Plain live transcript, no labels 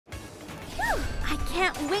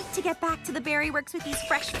can't wait to get back to the Berry Works with these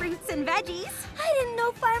fresh fruits and veggies. I didn't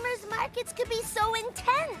know farmers markets could be so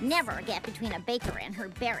intense. Never get between a baker and her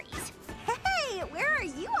berries. Hey, where are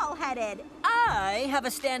you all headed? I have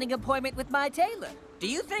a standing appointment with my tailor. Do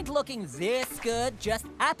you think looking this good just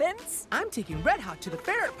happens? I'm taking Red Hot to the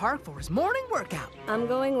Ferret Park for his morning workout. I'm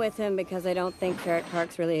going with him because I don't think ferret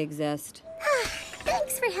parks really exist.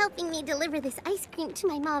 Thanks for helping me deliver this ice cream to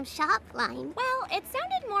my mom's shop line. Well, it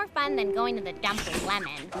sounded more fun than going to the dump with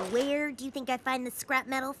Lemon. Where do you think I'd find the scrap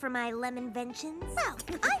metal for my lemon-ventions? Well,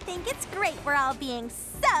 I think it's great we're all being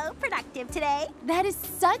so productive today. That is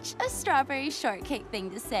such a Strawberry Shortcake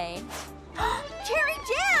thing to say. Cherry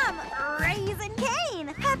jam, raisin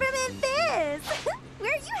cane, peppermint fizz.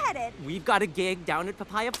 Where are you headed? We've got a gig down at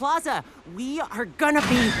Papaya Plaza. We are gonna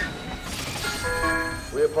be...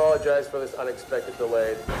 We apologize for this unexpected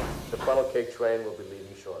delay. The funnel cake train will be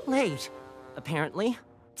leaving shortly. late, apparently.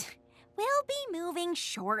 We'll be moving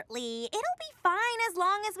shortly. It'll be fine as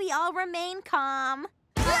long as we all remain calm.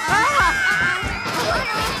 Red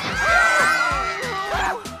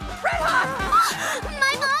Hot!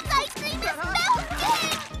 My mom's ice cream is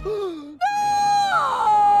melting!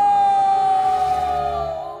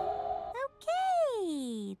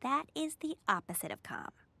 Okay, that is the opposite of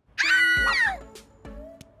calm.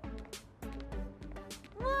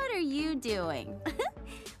 What are you doing?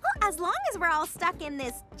 Well, as long as we're all stuck in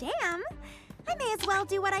this jam, I may as well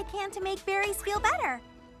do what I can to make berries feel better.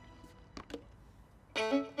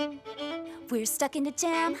 We're stuck in the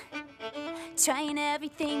jam, trying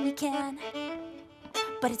everything we can.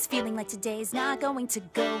 But it's feeling like today's not going to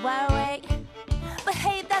go our way. But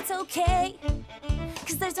hey, that's okay,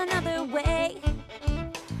 'cause there's another way.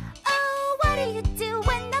 Oh, what do you do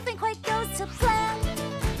when nothing quite goes to plan?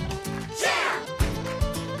 Jam!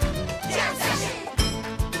 Jam session!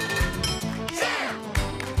 Jam!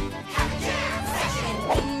 Have a jam session!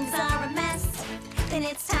 Things are a mess, then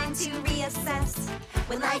it's time to reassess.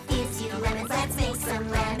 When life gives you lemons, let's make some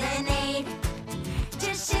lemonade.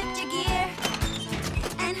 Just shift your gear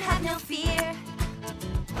and have no fear.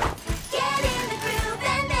 Get in the groove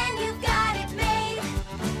and then you've got it made.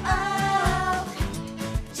 Oh,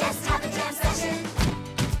 just have a jam session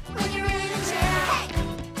when you're in a jam. Hey,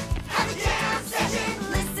 have a jam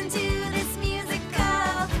session. Listen to this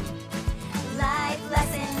musical life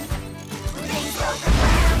lesson. When things go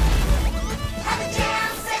kablam, have a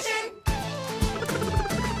jam session.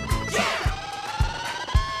 Jam!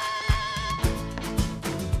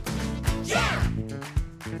 Jam!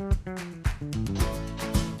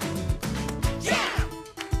 Jam!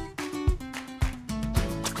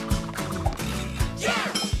 Jam!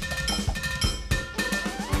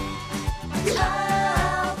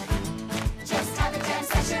 Oh, just have a jam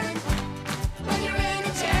session when you're in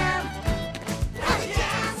a jam. Have a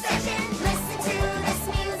jam session. Listen to this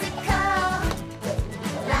musical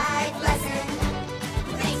life lesson.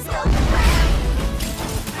 Things go kablam.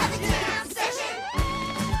 Have a jam session.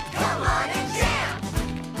 Come on and jam.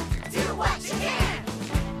 Do what you can.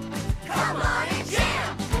 Come on and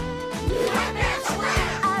jam. And that's where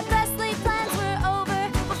our best laid plans were over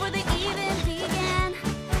before they even began.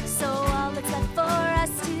 So all that's left for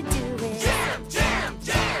us to do is jam, jam,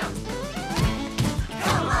 jam.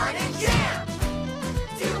 Come on and jam.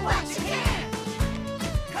 Do what you can.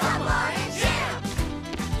 Come on and jam.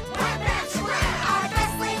 And that's where our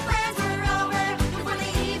best laid plans were over before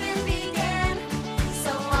they even began.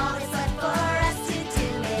 So all that's left for us to do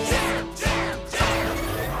is jam, jam,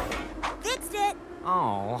 jam. Fixed it.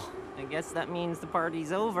 Oh, I guess that means the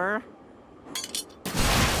party's over.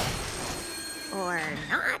 Or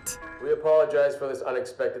not. We apologize for this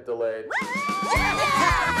unexpected delay. Let's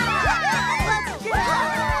go!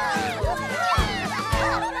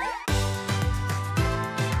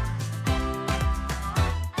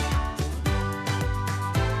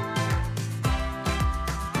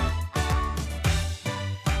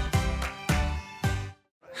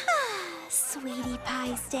 Sweetie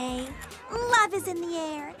Pie's Day. Love is in the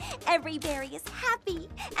air. Every berry is happy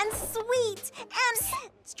and sweet and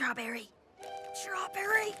strawberry.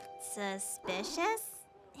 Strawberry. Suspicious?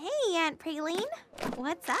 Hey, Aunt Praline.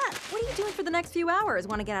 What's up? What are you doing for the next few hours?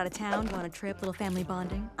 Want to get out of town, go on a trip, little family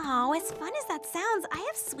bonding? Oh, as fun as that sounds, I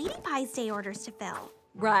have Sweetie Pie's Day orders to fill.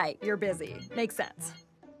 Right, you're busy. Makes sense.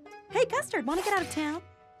 Hey, Custard, want to get out of town?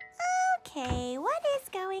 Okay, what is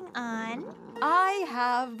going on? I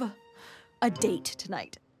have a date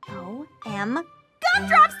tonight. O.M.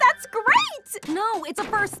 Gumdrops, that's great! No, it's a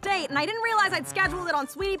first date, and I didn't realize I'd scheduled it on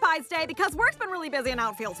Sweetie Pie's Day because work's been really busy and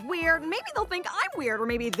now it feels weird. Maybe they'll think I'm weird, or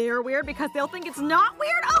maybe they're weird because they'll think it's not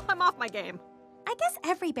weird. Oh, I'm off my game. I guess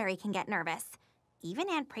every berry can get nervous. Even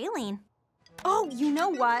Aunt Praline. Oh, you know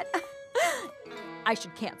what? I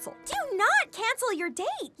should cancel. Do not cancel your date.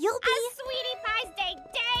 You'll be... A Sweetie Pie's Day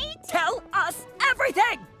date? Tell us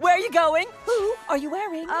everything! Where are you going? Who are you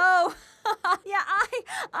wearing? Oh, yeah,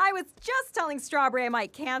 I was just telling Strawberry I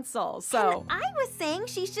might cancel, so... And I was saying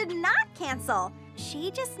she should not cancel.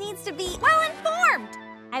 She just needs to be well-informed.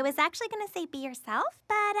 I was actually going to say be yourself,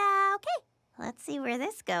 but okay. Let's see where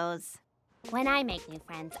this goes. When I make new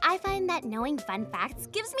friends, I find that knowing fun facts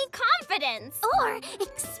gives me confidence. Or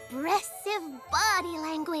expressive body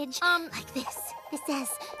language. Like this. This says,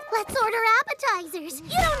 let's order appetizers. You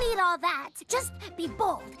don't need all that. Just be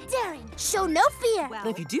bold, daring, show no fear. And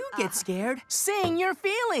if you do get scared, sing your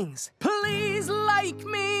feelings. Please like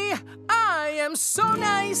me. I am so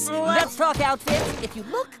nice. Let's talk outfits. If you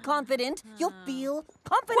look confident, you'll feel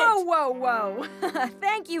confident. Whoa.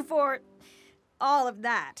 Thank you for all of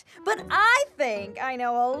that. But I think I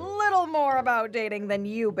know a little more about dating than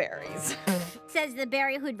you berries. Says the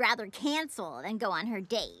berry who'd rather cancel than go on her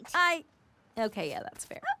date. Okay, yeah, that's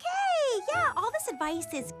fair. Okay, yeah, all this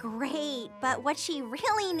advice is great, but what she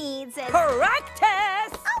really needs is...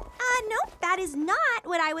 Practice! Oh, nope, that is not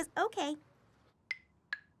what I was... Okay.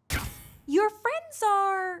 Your friends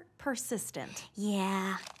are persistent.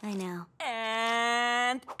 Yeah, I know.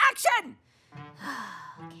 And action!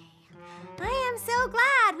 I am so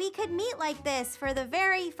glad we could meet like this for the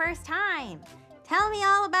very first time. Tell me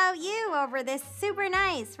all about you over this super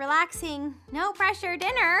nice, relaxing, no pressure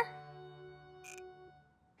dinner.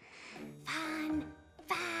 Fun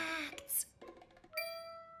facts.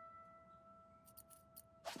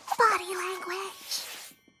 Body language.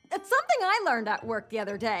 It's something I learned at work the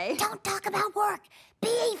other day. Don't talk about work.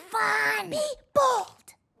 Be fun. Be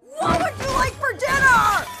bold. What would you like for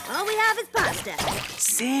dinner? All we have is pasta.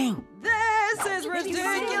 Sing. This is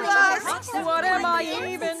ridiculous. What am I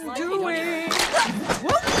even doing?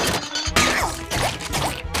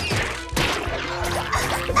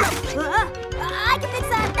 I can fix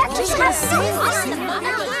that. That's just gonna so sing. awesome.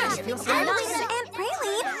 Aunt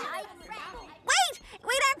Praline.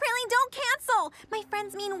 Wait, Aunt Praline, don't cancel. My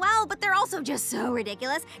friends mean well, but they're also just so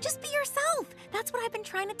ridiculous. Just be yourself. That's what I've been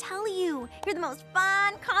trying to tell you. You're the most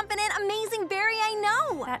fun, confident, amazing berry I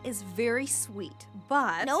know. That is very sweet,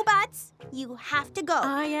 but... No buts. You have to go.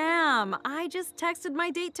 I am. I just texted my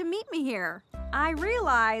date to meet me here. I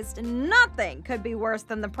realized nothing could be worse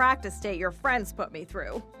than the practice date your friends put me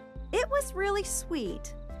through. It was really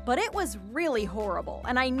sweet, but it was really horrible,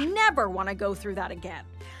 and I never want to go through that again.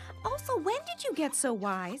 Also, when did you get so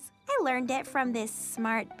wise? I learned it from this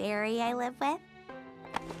smart berry I live with.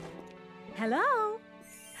 Hello?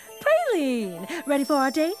 Praline, ready for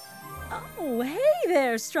our date? Oh, hey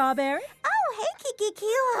there, Strawberry. Oh, hey, Kiki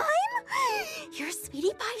Key Lime. Your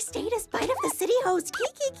Sweetie Pie Status Bite of the City host,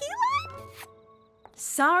 Kiki Key Lime.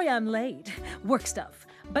 Sorry I'm late. Work stuff.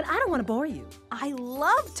 But I don't want to bore you. I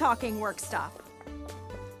love talking work stuff.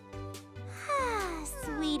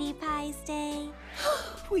 Sweetie Pie's Day.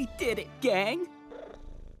 We did it, gang.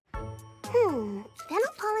 Fennel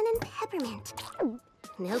pollen and peppermint.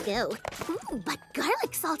 No go. But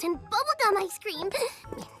garlic salt and bubblegum ice cream.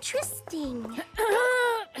 Interesting.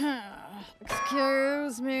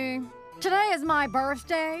 Excuse me. Today is my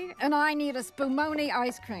birthday, and I need a spumoni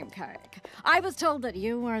ice cream cake. I was told that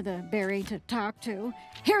you are the berry to talk to.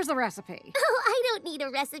 Here's the recipe. Oh, I don't need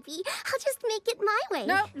a recipe. I'll just make it my way.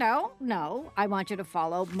 No. I want you to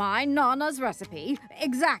follow my Nana's recipe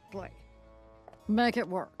exactly. Make it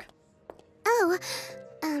work. Oh,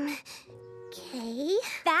 okay.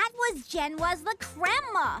 That was Genoise La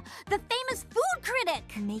Crema, the famous food critic.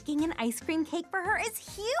 Making an ice cream cake for her is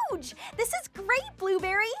huge. This is great,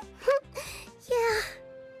 Blueberry. Yeah,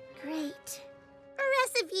 great.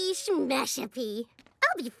 Recipe schmeshipy.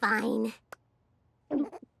 I'll be fine.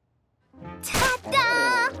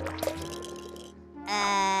 Ta-da!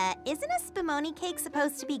 Isn't a spumoni cake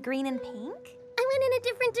supposed to be green and pink? I went in a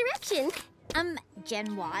different direction.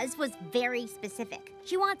 Genoise was very specific.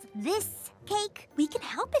 She wants this cake. We can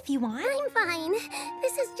help if you want. I'm fine.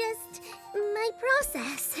 This is just my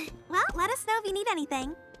process. Well, let us know if you need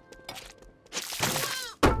anything.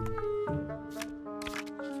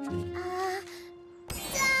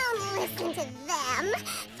 Don't listen to them.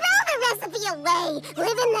 Throw the recipe away.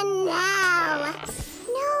 Live in the now.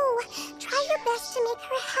 No, try your best to make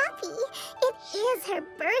her happy. It is her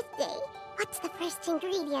birthday. What's the first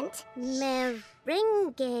ingredient?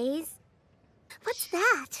 Meringues. What's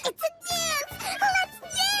that? It's a dance! Let's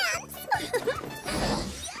dance!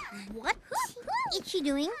 What is she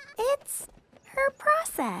doing? It's her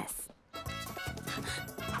process.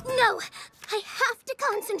 No! I have to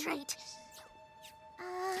concentrate.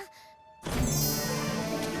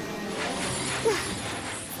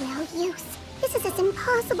 juice. This is as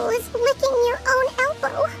impossible as licking your own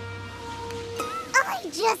elbow. I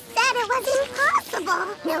just said it was impossible.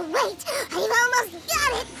 No, wait. I've almost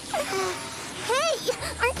got it. Hey,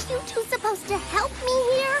 aren't you two supposed to help me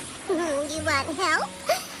here? You want help?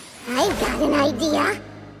 I've got an idea.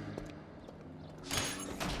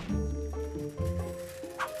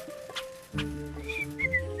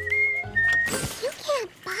 You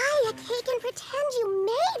can't buy a cake and pretend you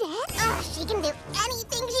made it. Ugh, she can do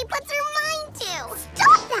anything she puts her mind to.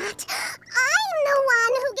 Stop that! I'm the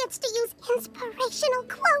one who gets to use inspirational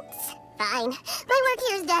quotes. Fine. My work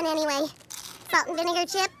here's done anyway. Salt and vinegar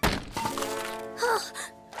chip.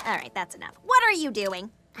 All right, that's enough. What are you doing?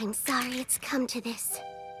 I'm sorry it's come to this,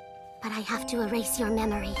 but I have to erase your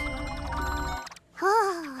memory.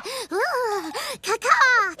 Caca!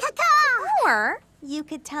 Or you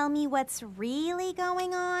could tell me what's really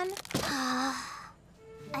going on. I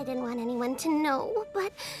didn't want anyone to know,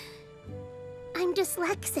 but I'm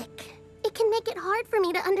dyslexic. It can make it hard for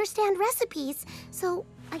me to understand recipes, so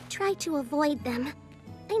I try to avoid them.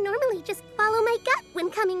 I normally just follow my gut when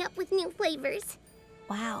coming up with new flavors.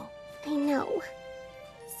 Wow. I know.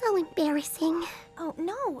 So embarrassing. Oh,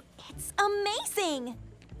 no. It's amazing.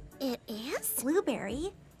 It is?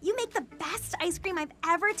 Blueberry, you make the best ice cream I've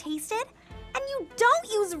ever tasted, and you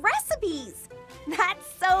don't use recipes. That's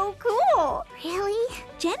so cool. Really?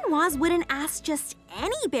 Jen Waz wouldn't ask just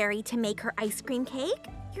any berry to make her ice cream cake.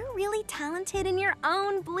 You're really talented in your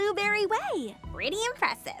own blueberry way. Pretty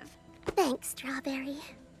impressive. Thanks, Strawberry.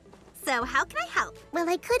 So how can I help? Well,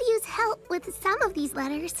 I could use help with some of these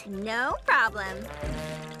letters. No problem.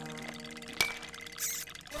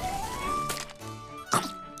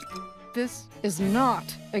 This is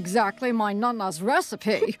not exactly my Nana's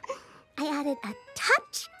recipe. I added a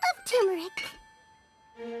touch of turmeric.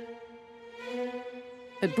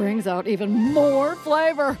 It brings out even more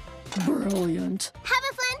flavor. Brilliant. Have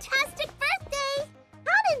a fantastic birthday!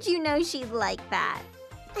 How did you know she'd like that?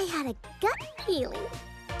 I had a gut feeling.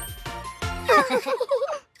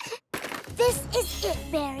 This is it,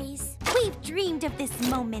 berries. We've dreamed of this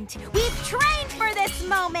moment. We've trained for this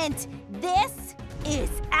moment. This is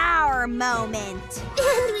our moment.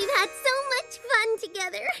 And we've had so much fun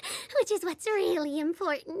together, which is what's really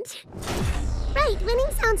important. Right,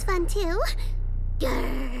 winning sounds fun too.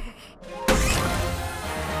 Grr.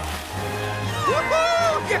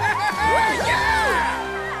 Woohoo!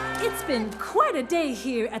 Yeah! It's been quite a day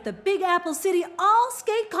here at the Big Apple City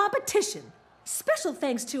All-Skate Competition. Special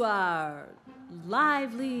thanks to our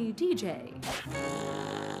lively DJ.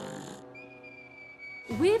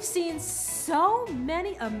 We've seen so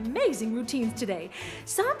many amazing routines today.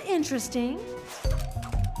 Some interesting,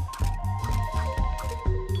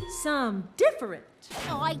 some different.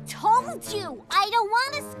 Oh, I told you! I don't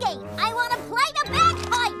want to skate! I want to play the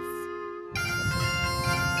bagpipes!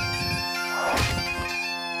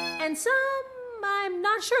 And some, I'm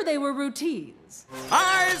not sure they were routines.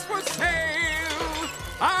 Eyes for sale!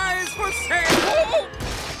 Eyes for sale!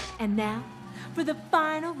 And now, for the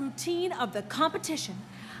final routine of the competition,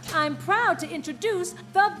 I'm proud to introduce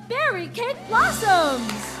the Berry Cake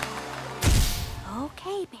Blossoms!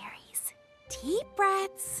 Okay, berries. Deep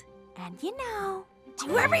breaths. And you know,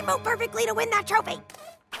 do every move perfectly to win that trophy.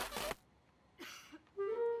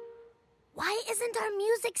 Why isn't our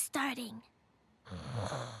music starting?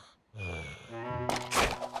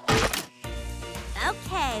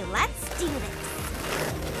 Okay, let's do this.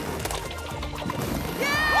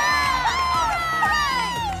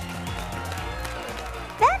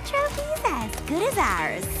 That trophy's as good as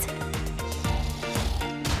ours.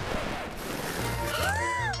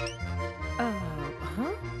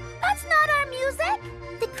 That's not our music!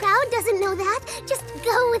 The crowd doesn't know that. Just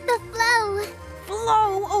go with the flow.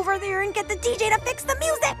 Flow over there and get the DJ to fix the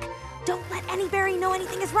music. Don't let any berry know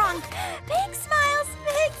anything is wrong. Big smiles,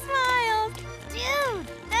 big smiles. Dude,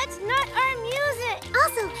 that's not our music.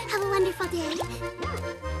 Also, have a wonderful day.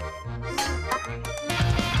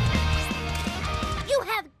 You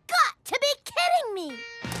have got to be kidding me.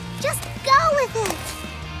 Just go with it.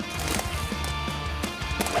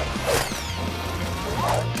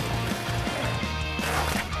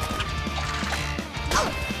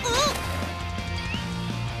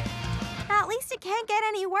 At least it can't get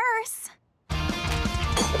any worse.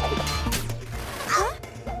 Huh?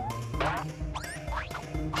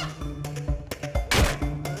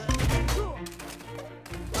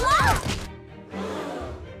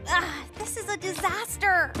 This is a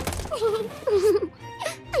disaster.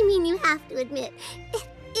 I mean, you have to admit, it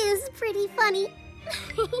is pretty funny.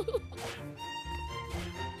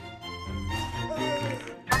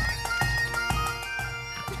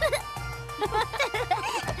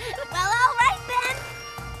 Well,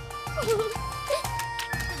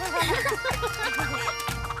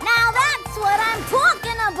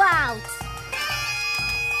 about?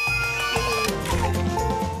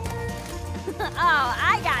 Oh,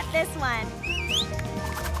 I got this one.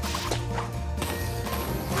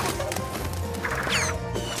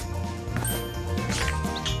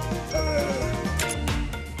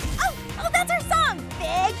 Oh, that's our song.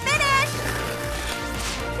 Big finish.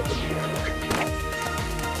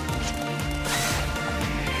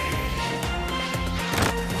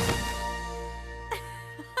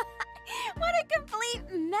 What a complete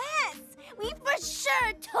mess. We for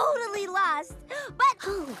sure totally lost. But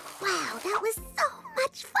Oh, wow, that was so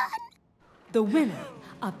much fun. The winner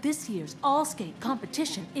of this year's All Skate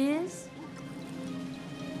competition is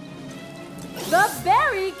the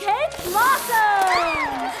Berry Cake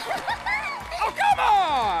Blossoms! Oh, come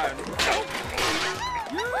on!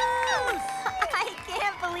 I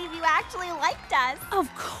can't believe you actually liked us. Of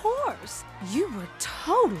course! You were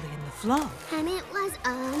totally in the flow. And it was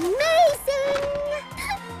amazing.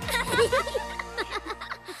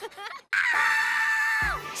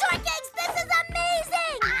 Shortcakes, this is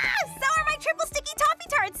amazing! So are my triple sticky toffee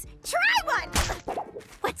tarts. Try one.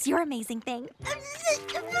 What's your amazing thing?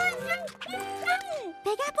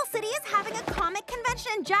 Big Apple City is having a comic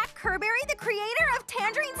convention, and Jack Kerberry, the creator of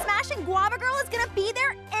Tangerine Smash and Guava Girl, is gonna be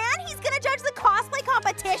there, and he's gonna judge the cosplay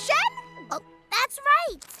competition? Oh, that's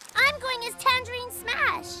right. I'm going as Tangerine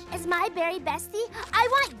Smash. As my berry bestie, I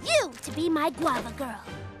want you to be my Guava Girl.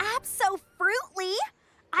 Abso-fruitly.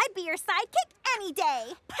 I'd be your sidekick any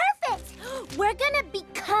day. Perfect! We're gonna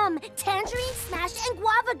become Tangerine Smash and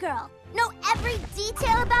Guava Girl. Know every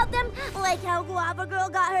detail about them, like how Guava Girl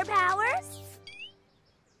got her powers.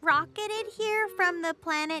 Rocketed here from the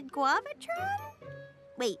planet Guavatron?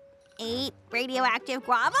 Wait, ate radioactive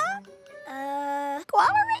guava?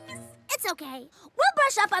 Guava race? It's okay. We'll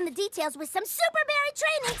brush up on the details with some super berry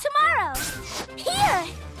training tomorrow. Here!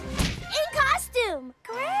 In costume!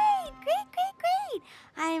 Great, great, great, great.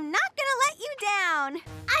 I'm not gonna let you down.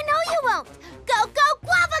 I know you won't. Go, go,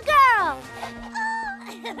 Guava Girl!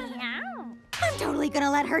 Meow. I'm totally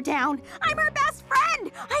gonna let her down. I'm her best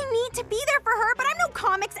friend. I need to be there for her, but I'm no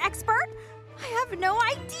comics expert. I have no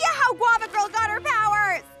idea how Guava Girl got her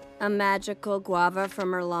powers. A magical guava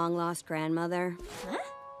from her long-lost grandmother. Huh?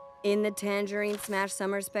 In the Tangerine Smash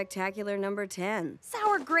Summer Spectacular number 10.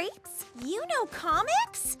 Sour grapes? You know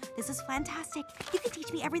comics? This is fantastic. You can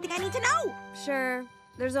teach me everything I need to know. Sure.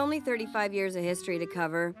 There's only 35 years of history to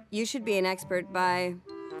cover. You should be an expert by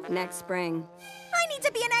next spring. I need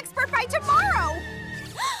to be an expert by tomorrow.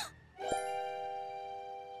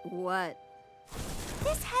 What?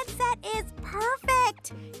 This headset is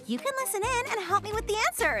perfect. You can listen in and help me with the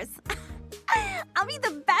answers. I'll be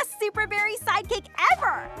the best Super Berry sidekick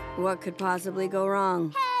ever. What could possibly go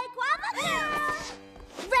wrong? Hey, Guava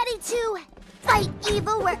Girl! Ready to fight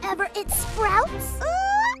evil wherever it sprouts?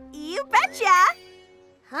 You betcha.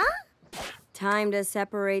 Huh? Time to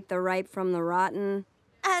separate the ripe from the rotten.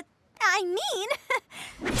 I mean,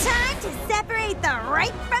 time to separate the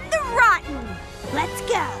ripe from the rotten. Let's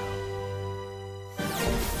go.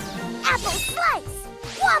 Apple Slice!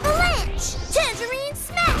 Guava-lanche! Tangerine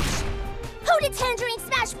Smash! Who did Tangerine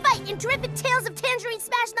Smash fight in Terrific Tales of Tangerine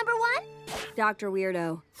Smash number 1? Dr.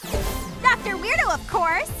 Weirdo. Dr. Weirdo, of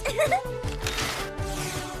course.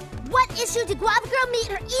 What issue did Guava Girl meet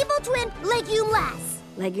her evil twin, Legume Lass?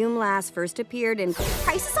 Legume Lass first appeared in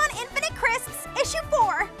Crisis on Infinite Crisps, issue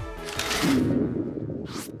 4.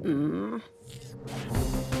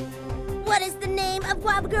 What is the name of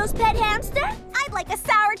Guava Girl's pet hamster? I'd like a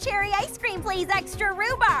sour cherry ice cream, please, extra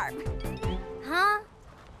rhubarb. Huh?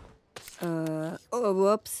 Oh,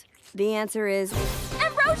 whoops. The answer is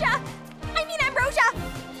Ambrosia! I mean Ambrosia!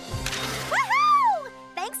 Woohoo!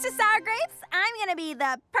 Thanks to sour grapes, I'm gonna be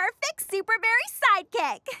the perfect Super Berry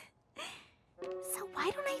sidekick. So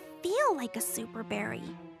why don't I feel like a Super Berry?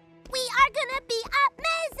 We are gonna be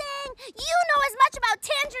amazing! You know as much about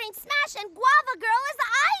Tangerine Smash and Guava Girl as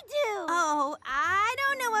I do! Oh, I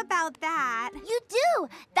don't know about that. You do!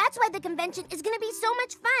 That's why the convention is gonna be so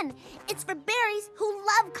much fun. It's for berries who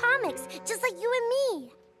love comics, just like you and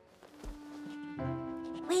me.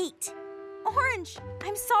 Wait, Orange,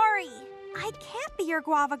 I'm sorry. I can't be your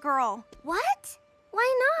Guava Girl. What? Why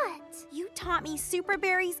not? You taught me super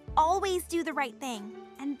berries always do the right thing.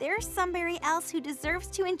 And there's somebody else who deserves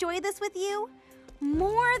to enjoy this with you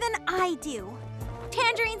more than I do.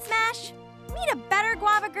 Tangerine Smash, meet a better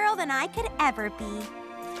Guava Girl than I could ever be.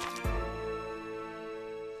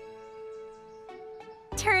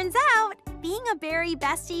 Turns out, being a berry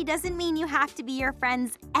bestie doesn't mean you have to be your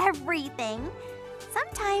friend's everything.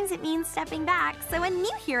 Sometimes it means stepping back so a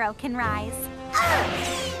new hero can rise.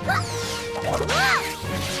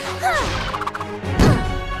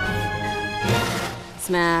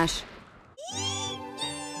 smash.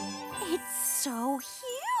 It's so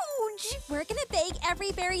huge! We're gonna bake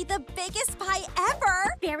every berry the biggest pie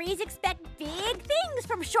ever! Berries expect big things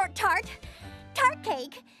from short tart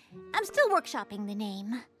cake. I'm still workshopping the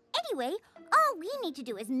name. Anyway, all we need to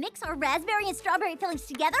do is mix our raspberry and strawberry fillings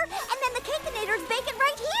together, and then the Cakeinator's baking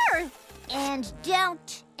right here. And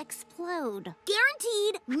don't explode.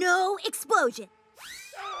 Guaranteed no explosion.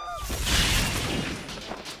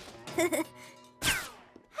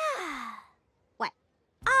 What?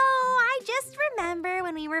 Oh, I just remember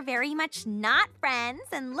when we were very much not friends,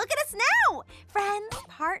 and look at us now! Friends,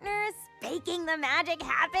 partners, making the magic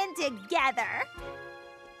happen together.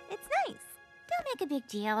 It's nice. Don't make a big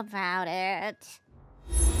deal about it.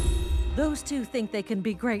 Those two think they can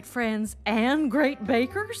be great friends and great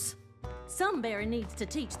bakers? Some berry needs to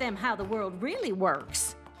teach them how the world really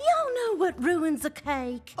works. Y'all know what ruins a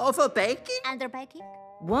cake? Over baking? And they're baking?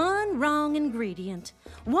 One wrong ingredient.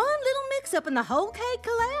 One little mix-up and the whole cake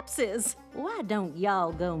collapses. Why don't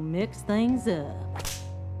y'all go mix things up?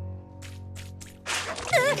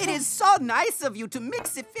 It is so nice of you to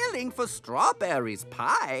mix the filling for Strawberry's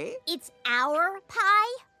pie. It's our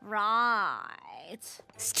pie? Right.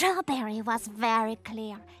 Strawberry was very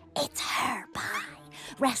clear. It's her pie.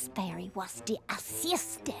 Raspberry was the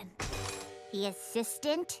assistant. The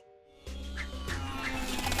assistant?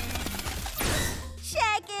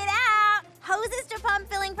 Check it out! Hoses to pump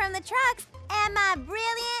filling from the trucks. Am I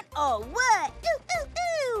brilliant or what? Ooh, ooh,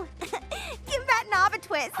 ooh! Give that knob a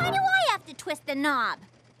twist. Why do I have to twist the knob?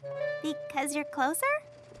 Because you're closer?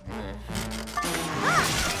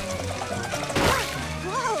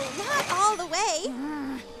 Whoa, not all the way.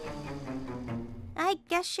 I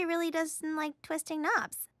guess she really doesn't like twisting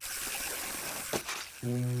knobs.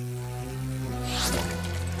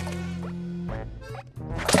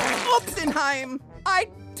 Oppenheim! I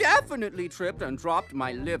definitely tripped and dropped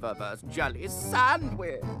my liverwurst jelly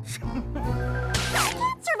sandwich. You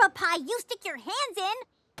can't serve a pie you stick your hands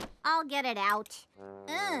in. I'll get it out.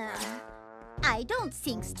 I don't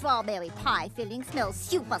think strawberry pie filling smells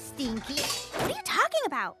super stinky. What are you talking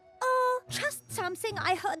about? Oh, just something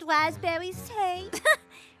I heard Raspberry say.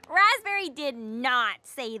 Raspberry did not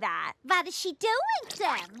say that. What is she doing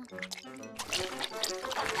then?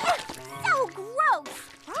 So gross.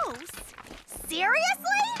 Gross?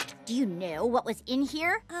 Seriously? Do you know what was in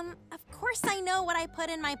here? Of course I know what I put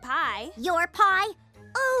in my pie. Your pie?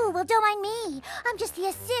 Oh, well, don't mind me. I'm just the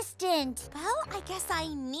assistant. Well, I guess I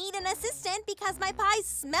need an assistant because my pies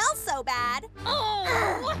smell so bad.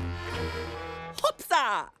 Oh!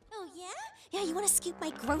 Hoopsa! Oh, yeah? Yeah, you want to scoop my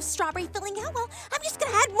gross strawberry filling out? Well, I'm just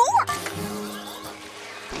going to add more.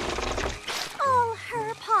 All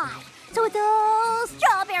her pie. So it's all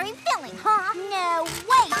strawberry filling, huh? No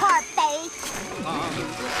way, Heart-Face.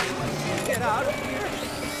 Get out of here.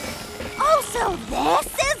 Oh, so this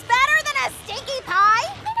is better than a stinky pie?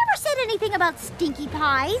 I never said anything about stinky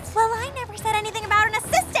pies. Well, I never said anything about an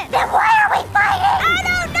assistant. Then why are we fighting? I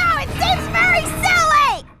don't know. It seems very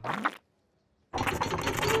silly.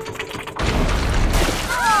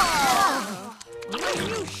 Oh! My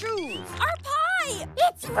new shoes. Our pie.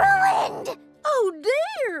 It's ruined. Oh,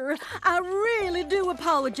 dear! I really do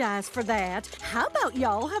apologize for that. How about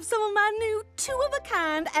y'all have some of my new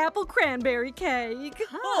two-of-a-kind apple cranberry cake?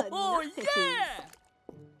 Oh, yeah!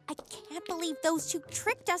 I can't believe those two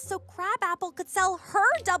tricked us so Crabapple could sell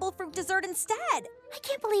her double fruit dessert instead. I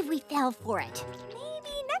can't believe we fell for it.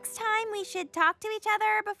 Maybe next time we should talk to each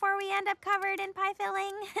other before we end up covered in pie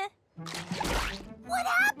filling. What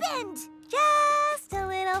happened? Just a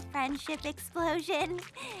little friendship explosion.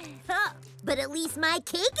 Huh, but at least my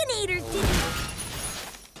Cakeinator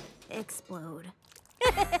didn't explode.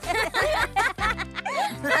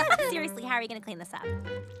 Seriously, how are you going to clean this up?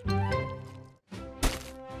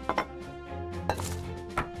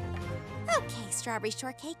 Okay, Strawberry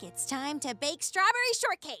Shortcake, it's time to bake Strawberry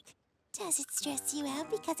Shortcake. Does it stress you out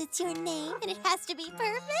because it's your name and it has to be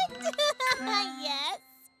perfect? Yes.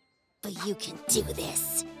 But you can do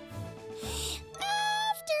this.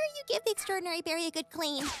 After you give the extraordinary berry a good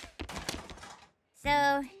clean.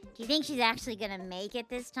 So, do you think she's actually gonna make it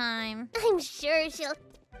this time? I'm sure she'll...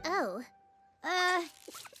 Oh.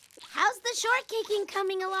 How's the shortcaking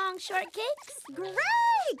coming along, Shortcakes? Great.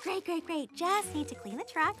 Just need to clean the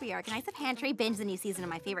truck, reorganize the pantry, binge the new season of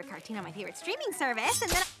my favorite cartoon on my favorite streaming service,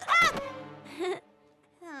 and then...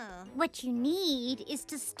 Oh. What you need is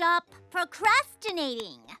to stop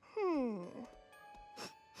procrastinating.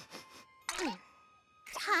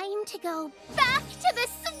 Time to go back to the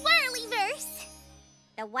Swirlyverse.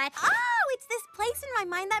 The what? Oh, it's this place in my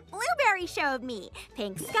mind that Blueberry showed me.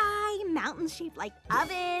 Pink sky, mountains shaped like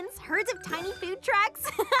ovens, herds of tiny food trucks.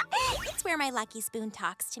 It's where my lucky spoon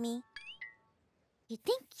talks to me. You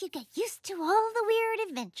think you get used to all the weird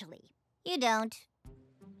eventually. You don't.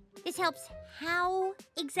 This helps how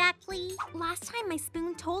exactly? Last time my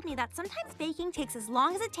spoon told me that sometimes baking takes as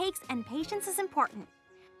long as it takes and patience is important.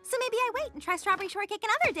 So maybe I wait and try Strawberry Shortcake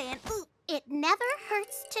another day and ooh. It never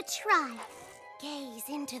hurts to try. Gaze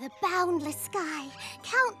into the boundless sky.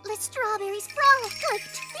 Countless strawberries frolic like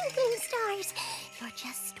twinkling stars. You're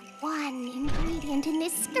just one ingredient in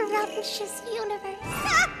this scrumptious universe.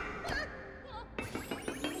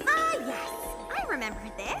 Ah, yes. I remember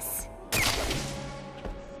this.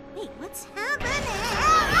 Wait, what's happening?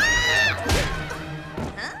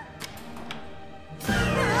 Huh?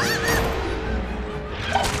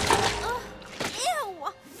 Oh,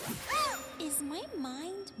 ew! Is my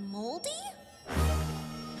mind moldy?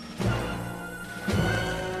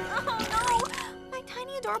 Oh no! My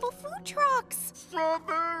tiny adorable food trucks!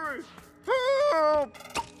 Strawberry! Help!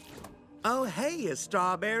 Oh, hey,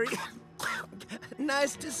 Strawberry.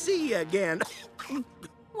 Nice to see you again.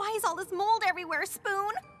 Why is all this mold everywhere,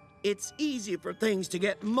 Spoon? It's easy for things to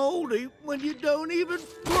get moldy when you don't even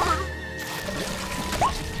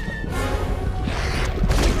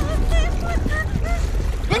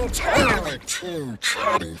Entirely too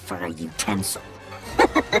chatty for a utensil.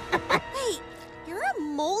 Wait, you're a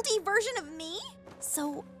moldy version of me?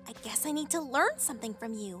 So I guess I need to learn something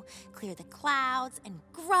from you. Clear the clouds and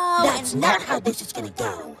grow That's not how this is gonna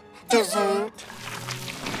go. Dessert.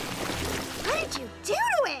 What did you do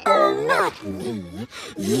to it? Oh, not me.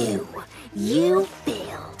 You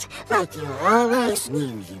failed. Like you always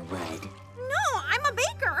knew you would. No, I'm a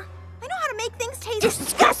baker. I know how to make things taste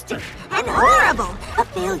Disgusting and horrible. A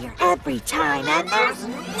failure every time, and there's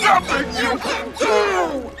nothing you can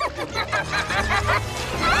do.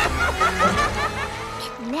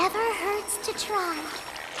 It never hurts to try.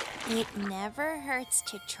 It never hurts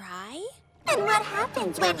to try? And what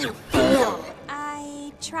happens When you fail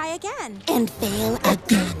I try again. and fail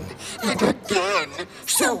again and again,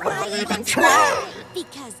 so why even try?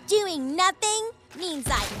 Because doing nothing means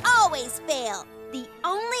I always fail. The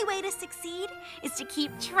only way to succeed is to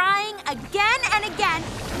keep trying again and again,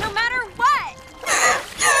 no matter what.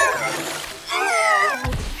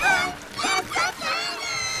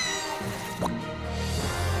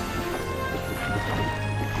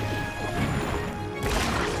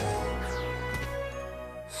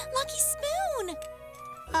 Lucky Spoon!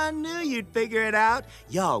 I knew you'd figure it out.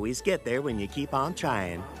 You always get there when you keep on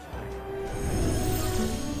trying.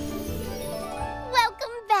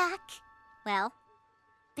 Welcome back. Well,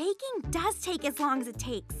 baking does take as long as it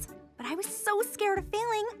takes, but I was so scared of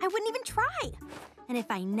failing, I wouldn't even try. And if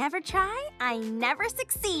I never try, I never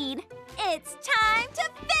succeed. It's time to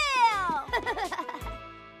fail!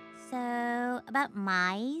 So, about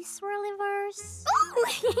my swirliverse?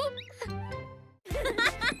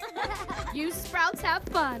 You Sprouts have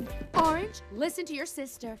fun. Orange, listen to your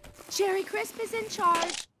sister. Cherry Crisp is in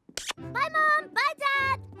charge. Bye, Mom! Bye,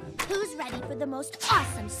 Dad! Who's ready for the most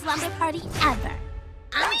awesome slumber party ever?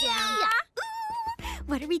 I'm down.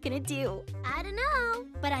 What are we gonna do? I don't know,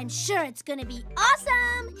 but I'm sure it's gonna be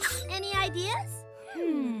awesome. Any ideas?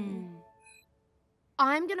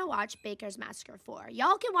 I'm gonna watch Baker's Massacre 4.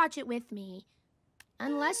 Y'all can watch it with me.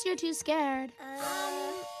 Unless you're too scared.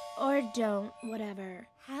 Or don't, whatever.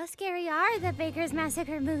 How scary are the Baker's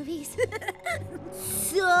Massacre movies?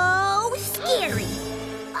 So scary!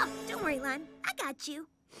 Oh, don't worry, Lon. I got you.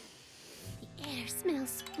 The air smells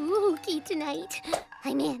spooky tonight.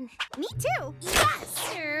 I'm in. Me too.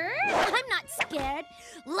 Yes, sir. I'm not scared.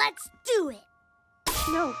 Let's do it.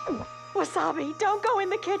 No. Wasabi, don't go in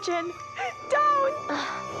the kitchen. Don't!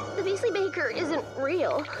 The Beastly Baker isn't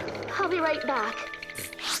real. I'll be right back.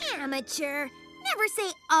 Amateur. Never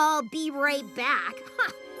say, I'll be right back.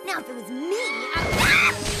 Huh. Now, if it was me,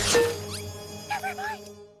 Never mind.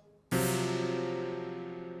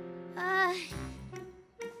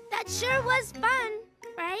 That sure was fun,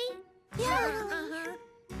 right? Yeah.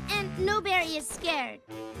 And no berry is scared,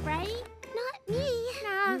 right? Not me.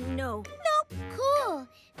 Nah. No. Nope. Cool.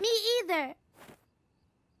 Me either.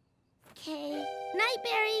 Okay. Night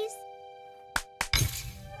berries.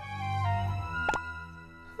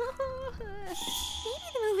 Maybe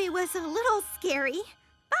the movie was a little scary,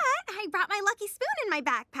 but I brought my lucky spoon in my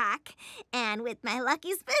backpack. And with my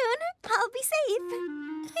lucky spoon, I'll be safe.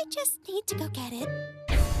 I just need to go get it.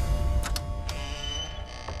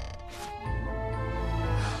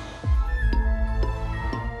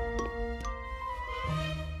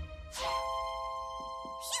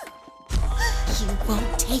 Phew. You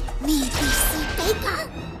won't take me, Beastly Baker.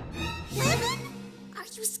 Lemon, are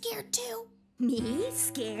you scared too? Me?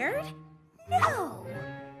 Scared? No.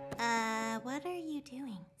 What are you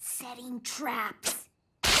doing? Setting traps.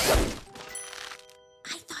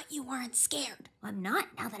 I thought you weren't scared. I'm not,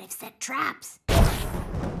 now that I've set traps. Do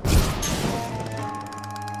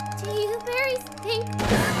you berries think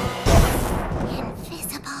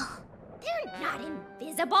invisible? They're not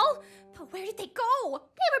invisible. But where did they go?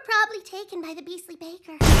 They were probably taken by the Beastly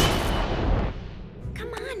Baker.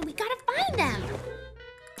 Come on, we gotta find them.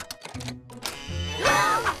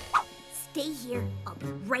 Stay here. I'll be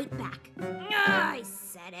right back. I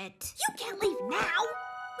said it. You can't leave now.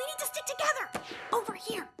 We need to stick together. Over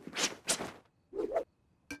here.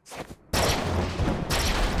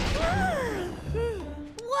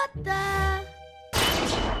 What the?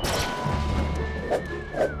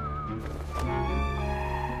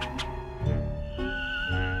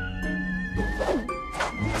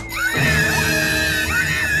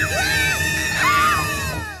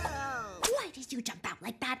 Why did you jump out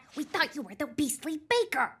like that? We thought you were the Beastly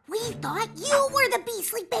Baker. We thought you were the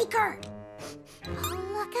Beastly Baker. Oh,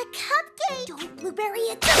 look, a cupcake. Don't blueberry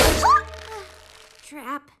it.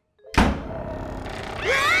 Trap.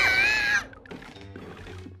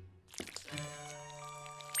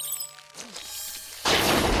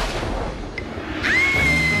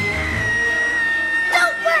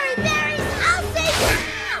 Don't worry, berries. I'll save you.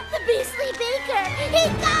 The Beastly Baker. He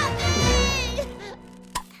got me.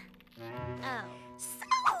 So,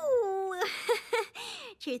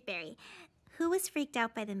 Truthberry, who was freaked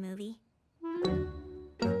out by the movie?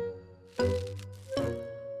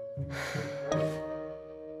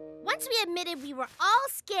 Once we admitted we were all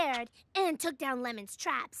scared and took down Lemon's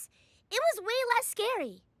traps, it was way less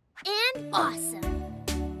scary and awesome.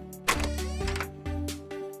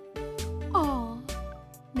 Aw,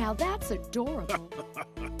 now that's adorable.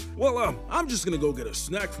 Well, I'm just gonna go get a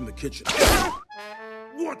snack from the kitchen.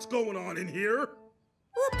 What's going on in here?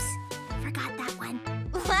 Oops, forgot that one.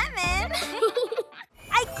 Lemon!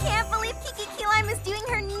 I can't believe Kiki Key Lime is doing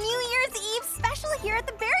her New Year's Eve special here at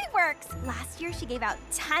the Berry Works. Last year, she gave out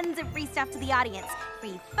tons of free stuff to the audience.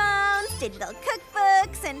 Free phones, digital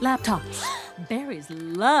cookbooks, and... Laptops. Berries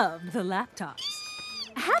love the laptops.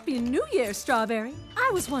 Happy New Year, Strawberry.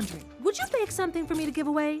 I was wondering, would you bake something for me to give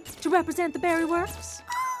away to represent the Berry Works?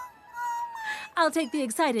 I'll take the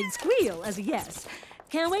excited squeal as a yes.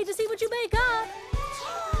 Can't wait to see what you bake up.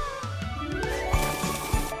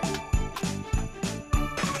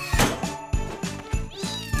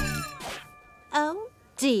 Oh,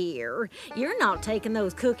 dear. You're not taking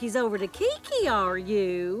those cookies over to Kiki, are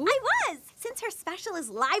you? I was! Since her special is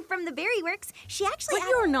live from the Berry Works, she actually... But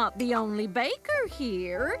you're not the only baker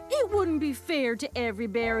here. It wouldn't be fair to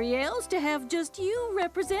everybody else to have just you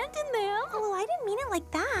representing them. Well, I didn't mean it like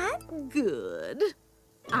that. Good.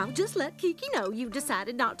 I'll just let Kiki know you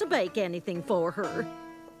decided not to bake anything for her.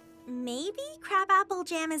 Maybe crabapple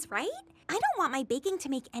jam is right? I don't want my baking to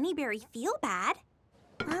make any berry feel bad.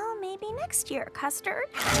 Well, maybe next year,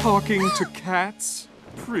 Custard. Talking to cats?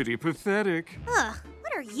 Pretty pathetic. Ugh,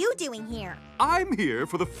 what are you doing here? I'm here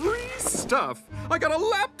for the free stuff. I got a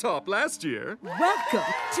laptop last year. Welcome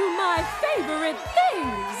to my favorite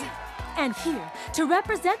things. And here, to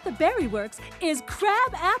represent the Berry Works, is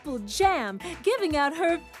Crab Apple Jam, giving out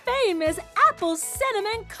her famous apple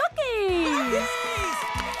cinnamon cookies.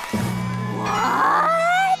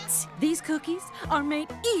 What? These cookies are made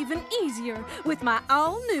even easier with my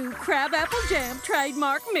all-new Crab Apple Jam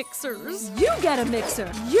trademark mixers. You get a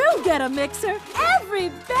mixer. You get a mixer. Every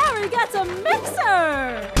berry gets a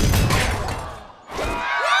mixer.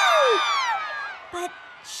 But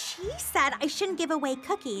she said I shouldn't give away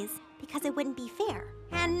cookies because it wouldn't be fair.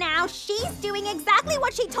 And now she's doing exactly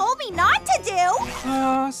what she told me not to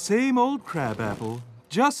do. Same old crabapple.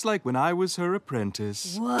 Just like when I was her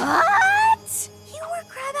apprentice. What? You were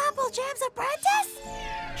Crabapple Jam's apprentice?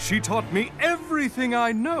 She taught me everything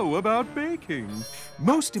I know about baking.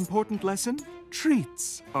 Most important lesson,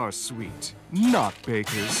 treats are sweet, not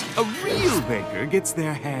bakers. A real baker gets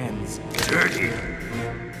their hands dirty.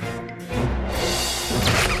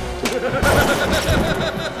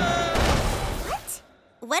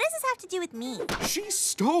 What does this have to do with me? She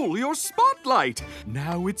stole your spotlight.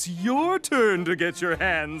 Now it's your turn to get your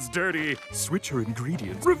hands dirty. Switch her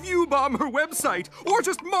ingredients, review bomb her website, or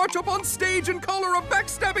just march up on stage and color a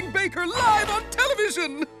backstabbing baker live on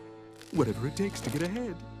television. Whatever it takes to get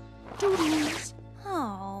ahead. Toodles.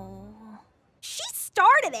 Oh. She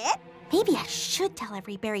started it. Maybe I should tell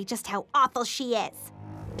every berry just how awful she is.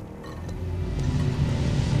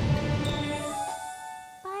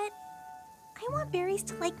 But I want berries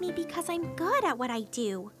to like me because I'm good at what I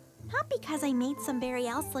do, not because I made somebody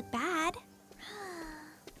else look bad.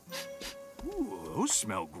 Ooh, those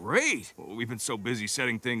smell great. Well, we've been so busy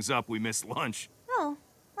setting things up, we missed lunch. Oh,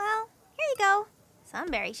 well, here you go. Some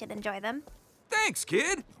berry should enjoy them. Thanks,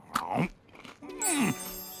 kid.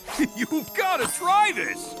 You've got to try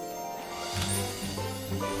this.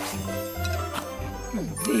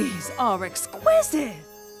 These are exquisite.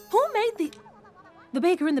 Who made the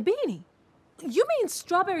baker in the beanie? You mean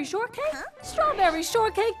Strawberry Shortcake? Huh? Strawberry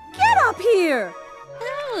Shortcake, get up here!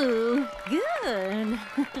 Oh, good.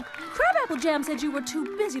 Crabapple Jam said you were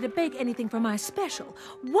too busy to bake anything for my special.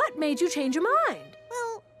 What made you change your mind?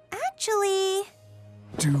 Well, actually...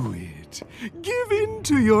 Do it. Give in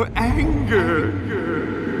to your anger.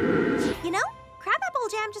 You know, Crabapple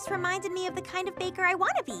Jam just reminded me of the kind of baker I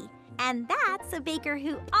want to be. And that's a baker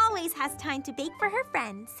who always has time to bake for her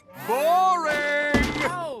friends. Boring!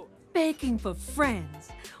 Oh. Baking for friends.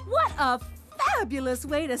 What a fabulous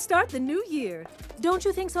way to start the new year. Don't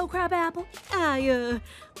you think so, Crabapple? I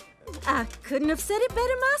couldn't have said it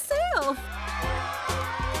better myself.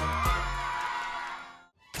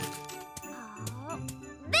 Oh,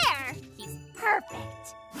 there! He's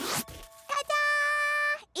perfect.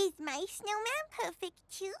 Ta-da! Is my snowman perfect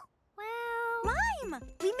too? Well... Lime!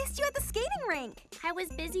 We missed you at the skating rink. I was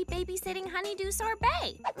busy babysitting Honeydew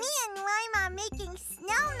Sorbet. Me and Lime are making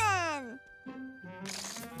snowmen.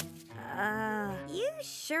 You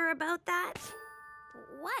sure about that?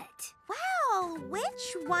 What? Well,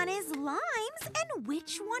 which one is Lime's and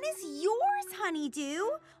which one is yours,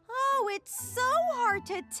 Honeydew? Oh, it's so hard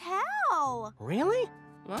to tell. Really?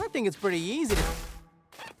 Well, I think it's pretty easy to...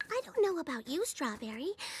 I don't know about you,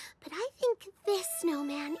 Strawberry, but I think this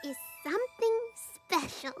snowman is something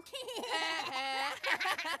special.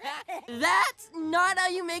 That's not how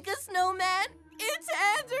you make a snowman. Its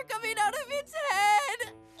hands are coming out of its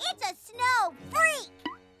head. It's a snow freak!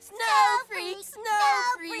 Snow freak, snow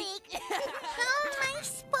freak. How am I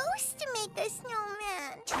supposed to make a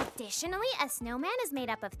snowman? Traditionally, a snowman is made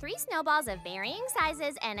up of 3 snowballs of varying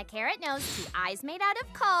sizes and a carrot nose, 2 eyes made out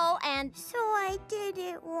of coal, and... So I did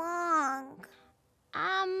it wrong.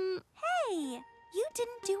 Hey, you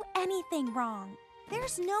didn't do anything wrong.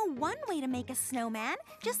 There's no one way to make a snowman,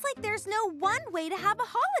 just like there's no one way to have a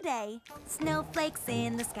holiday. Snowflakes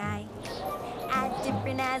in the sky, as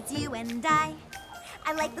different as you and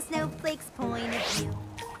I like the snowflakes' point of view.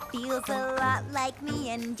 Feels a lot like me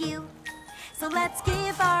and you. So let's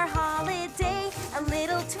give our holiday a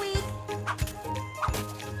little tweak.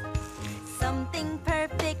 Something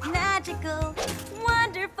perfect, magical,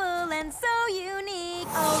 wonderful, and so unique.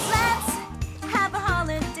 Oh, let's have a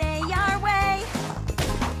holiday our way.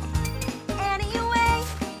 Anyway,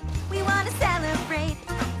 we want to celebrate.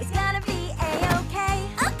 It's gonna be A-okay.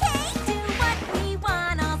 Okay! Do what we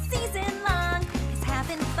want all season long, 'cause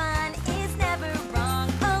having fun is never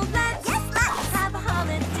wrong. Oh, let's have a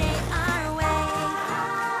holiday our way.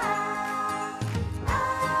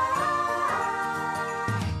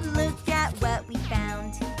 Look at what we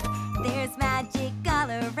found. There's magic all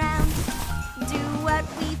around. Do what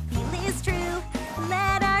we feel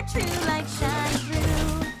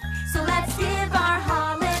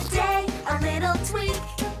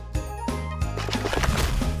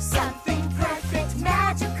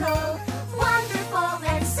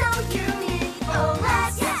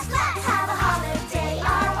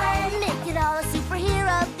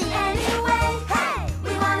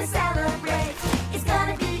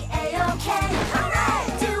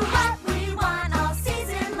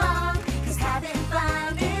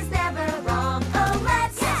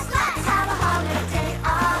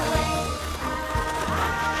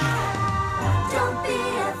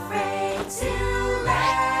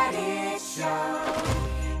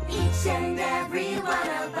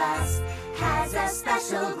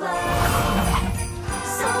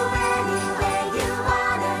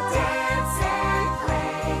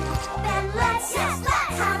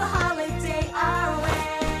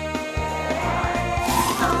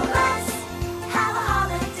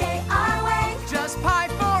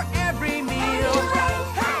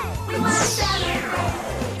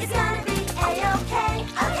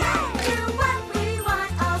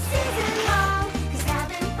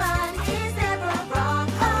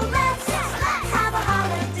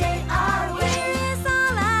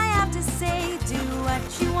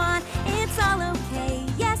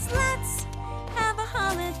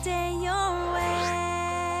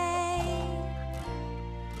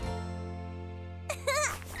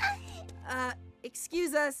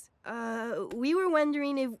us. We were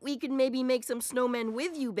wondering if we could maybe make some snowmen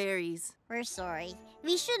with you berries. We're sorry.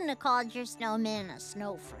 We shouldn't have called your snowman a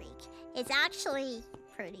snow freak. It's actually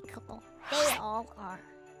pretty cool. They all are.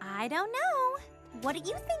 I don't know. What do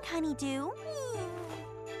you think, Honeydew?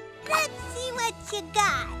 Let's see what you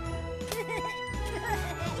got.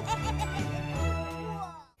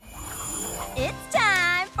 It's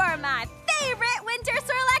time for my favorite winter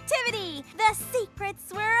swirl activity, the Secret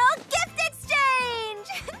Swirl Gift Exchange!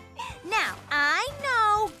 Now, I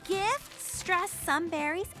know gifts stress some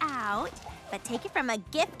berries out, but take it from a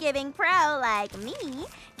gift-giving pro like me,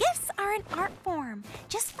 gifts are an art form.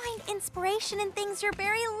 Just find inspiration in things your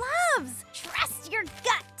berry loves. Trust your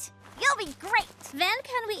gut. You'll be great. Then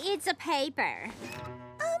can we eat the paper?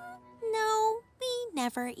 No, we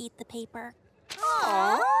never eat the paper.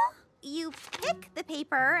 Aww. You pick the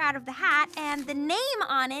paper out of the hat, and the name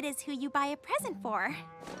on it is who you buy a present for.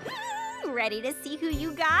 Ready to see who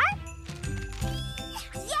you got?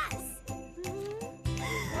 Yes!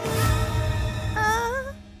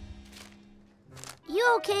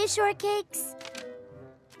 You okay, Shortcakes?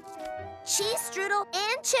 Cheese strudel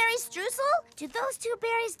and cherry streusel? Do those two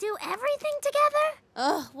berries do everything together?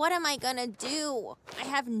 Ugh, what am I gonna do? I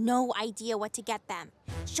have no idea what to get them.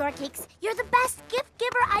 Shortcakes, you're the best gift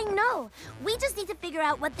giver I know. We just need to figure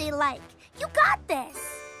out what they like. You got this.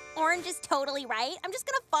 Orange is totally right. I'm just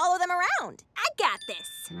gonna follow them around. I got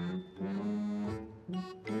this.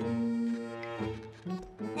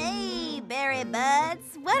 Hey, berry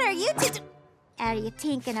buds. What are you Are you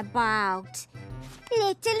thinking about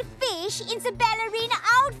little fish in the ballerina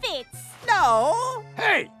outfits? No!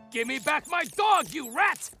 Hey, give me back my dog, you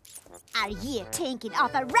rat! Are you thinking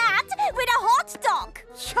of a rat with a hot dog?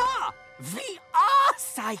 Yeah, we are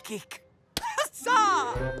psychic.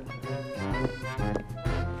 Huzzah!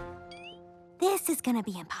 This is gonna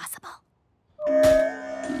be impossible.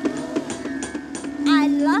 I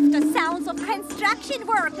love the sounds of construction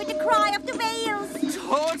work with the cry of the whales.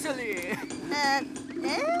 Totally.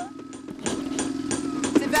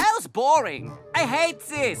 The whale's boring. I hate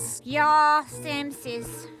this. Yeah, same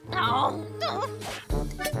sis. Oh.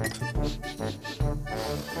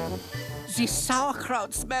 The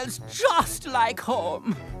sauerkraut smells just like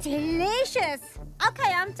home. Delicious.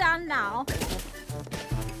 Okay, I'm done now.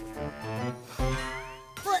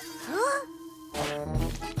 But, huh?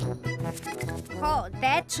 Oh,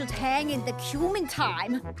 that should hang in the cumin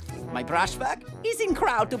time. My brushwork is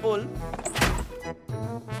incredible.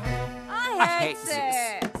 I hate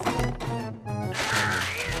this.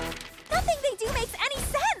 Nothing they do makes any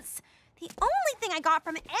sense. The only thing I got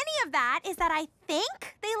from any of that is that I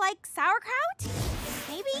think they like sauerkraut.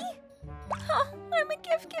 Maybe? Oh, I'm a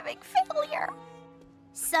gift-giving failure.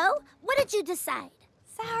 So, what did you decide?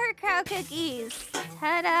 Sauerkraut cookies.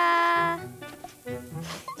 Ta-da!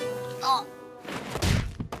 Oh.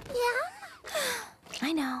 Yeah?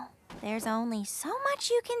 I know. There's only so much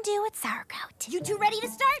you can do with sauerkraut. You two ready to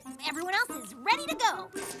start? Everyone else is ready to go.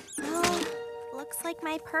 Oh, looks like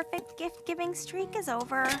my perfect gift-giving streak is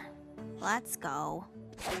over. Let's go.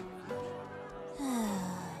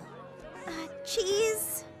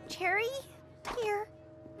 Cheese, cherry, here.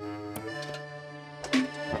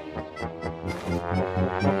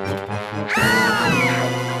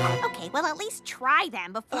 Okay, well, at least try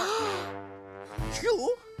them before.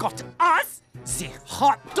 You got us, the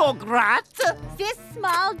hot dog rat? This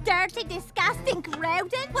small, dirty, disgusting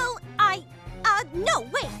rodent? Well, no,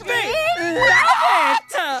 wait. We love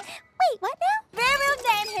it! Wait, what now? We will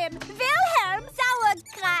name him Wilhelm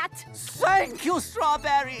Sauerkraut. Thank you,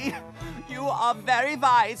 Strawberry. You are very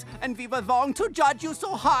wise, and we were wrong to judge you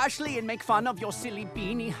so harshly and make fun of your silly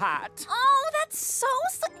beanie hat. Oh, that's so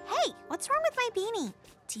Hey, what's wrong with my beanie?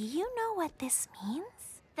 Do you know what this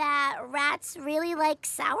means? That rats really like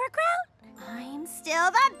sauerkraut? I'm still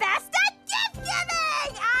the best at gift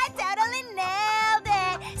giving! I totally nailed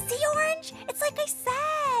it! See, Orange? It's like I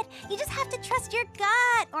said. You just have to trust your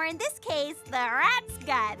gut. Or in this case, the rat's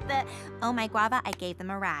gut. Oh, my guava, I gave them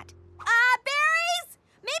a rat. Berries?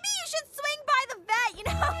 Maybe you should swing by the vet, you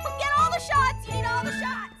know? Get all the shots. You need all the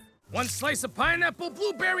shots. One slice of pineapple,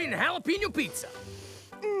 blueberry, and jalapeno pizza.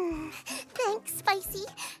 Thanks, Spicy.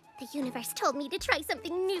 The universe told me to try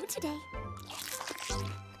something new today.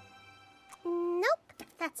 Nope,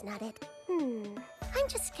 that's not it. I'm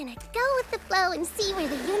just gonna go with the flow and see where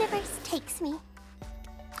the universe takes me.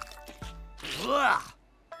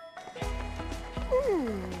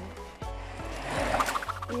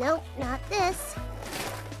 Nope, not this.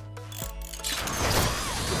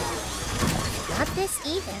 Not this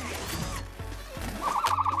either.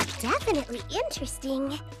 Definitely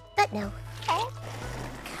interesting, but no.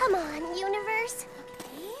 Come on, universe.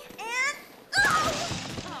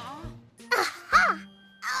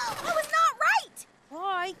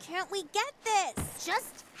 can't we get this?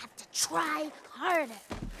 Just have to try harder.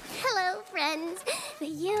 Hello, friends. The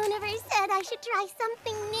universe said I should try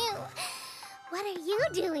something new. What are you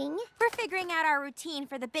doing? We're figuring out our routine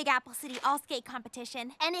for the Big Apple City All-Skate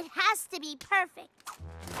competition. And it has to be perfect.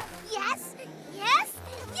 Yes, yes,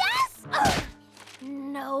 yes! Ugh.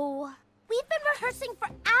 No. We've been rehearsing for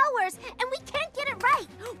hours, and we can't get it right.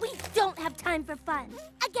 We don't have time for fun.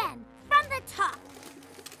 Again, from the top.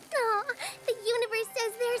 Aw, the universe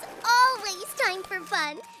says there's always time for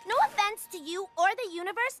fun. No offense to you or the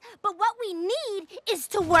universe, but what we need is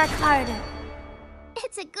to work harder.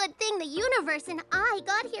 It's a good thing the universe and I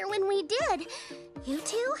got here when we did. You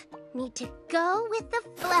two need to go with the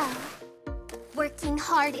flow. Working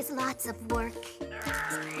hard is lots of work.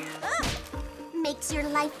 Makes your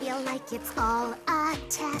life feel like it's all a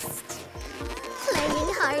test.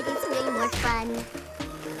 Playing hard is way more fun.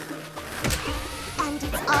 And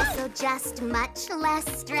it's also just much less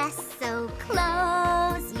stress. So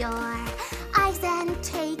close your eyes and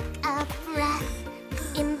take a breath.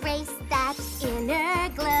 Embrace that inner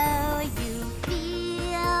glow. You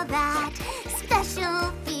feel that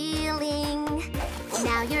special feeling.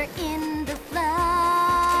 Now you're in the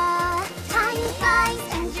flow. Time flies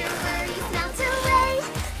and your worries melt away.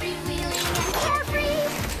 Freewheeling and carefree.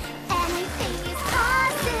 Anything is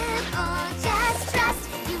possible. Just trust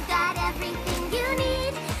you've got everything you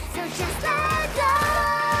need. So just let go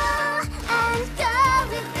and go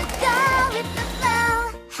with the flow.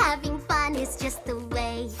 Having fun is just the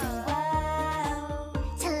way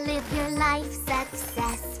to live your life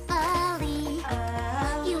successfully.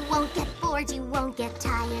 You won't get bored, you won't get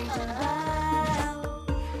tired.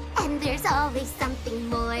 And there's always something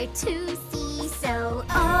more to see. So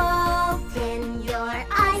open your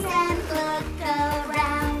eyes and look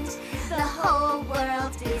around. The whole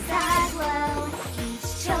world is aglow.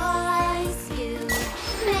 Each choice you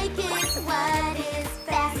make is what is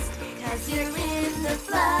best, 'cause you're in the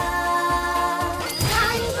flow.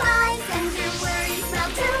 Time flies and your worries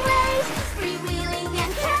melt away. Freewheeling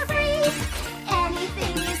and carefree.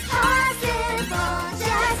 Anything is possible.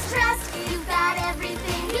 Just trust you've got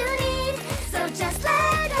everything you need. So just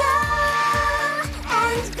let go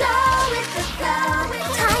and go with the flow.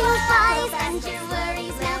 Time flies and your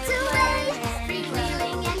worries melt away.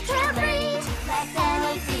 Freewheeling and carefree.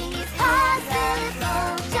 Anything is possible.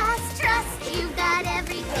 Just trust you've got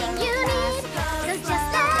everything you need. So just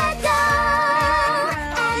let go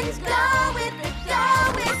and go with the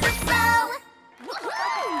flow.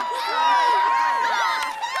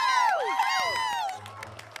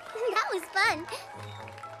 That was fun.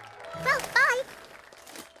 Well, bye.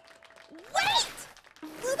 Wait!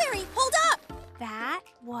 Blueberry, hold up! That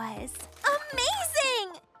was amazing!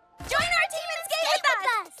 Join our team and skate with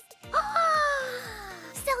us!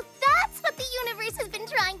 So that's what the universe has been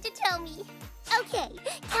trying to tell me. Okay,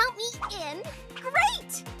 count me in.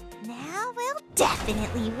 Great! Now we'll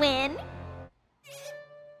definitely win.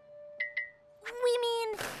 We mean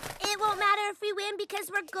it won't matter if we win because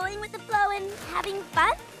we're going with the flow and having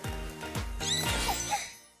fun?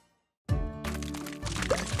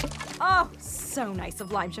 Oh, so nice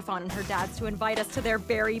of Lime Chiffon and her dads to invite us to their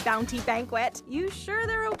berry bounty banquet. You sure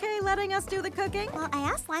they're okay letting us do the cooking? Well, I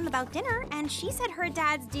asked Lime about dinner, and she said her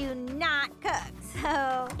dads do not cook,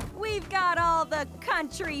 so... We've got all the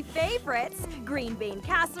country favorites. Green bean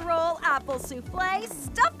casserole, apple souffle,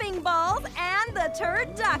 stuffing balls, and the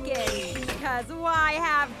turducken. Because why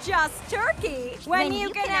have just turkey when you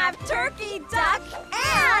can have turkey, duck,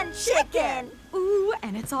 and chicken? Ooh,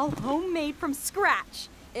 and it's all homemade from scratch.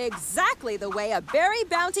 Exactly the way a berry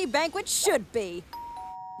bounty banquet should be.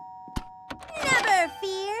 Never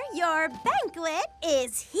fear, your banquet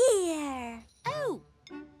is here. Oh,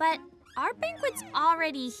 but our banquet's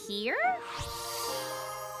already here?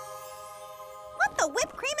 What the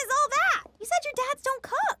whipped cream is all that? You said your dads don't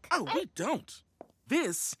cook. Oh, we don't.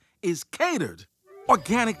 This is catered.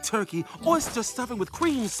 Organic turkey, oyster stuffing with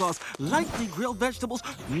cream sauce, lightly grilled vegetables.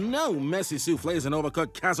 No messy soufflés and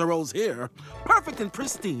overcooked casseroles here. Perfect and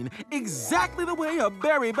pristine, exactly the way a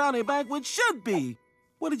berry bounty banquet should be.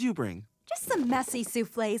 What did you bring? Just some messy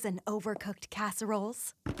soufflés and overcooked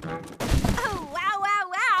casseroles. Oh, wow, wow,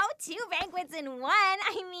 wow. 2 banquets in one.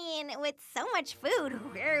 I mean, with so much food,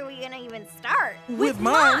 where are we gonna even start? With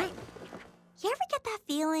mine. You ever get that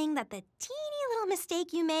feeling that the teeny little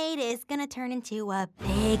mistake you made is gonna turn into a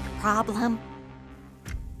big problem?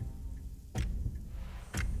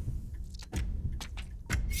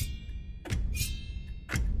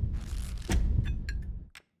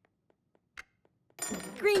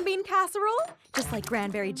 green bean casserole, just like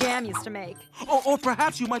Granberry Jam used to make. Or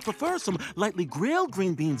perhaps you might prefer some lightly grilled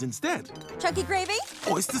green beans instead. Chunky gravy?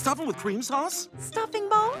 Oyster stuffing with cream sauce? Stuffing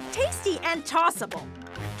bowl? Tasty and tossable.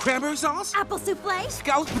 Cranberry sauce? Apple souffle?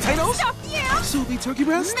 Scalloped potatoes? Stuffed yam? Sous vide turkey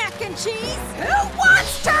breast? Mac and cheese? Who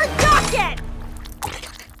wants turducken?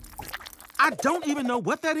 I don't even know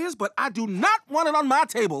what that is, but I do not want it on my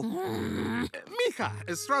table. Mika,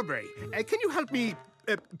 Strawberry, can you help me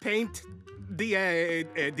paint the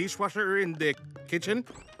dishwasher in the kitchen?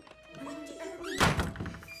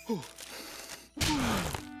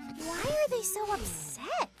 Why are they so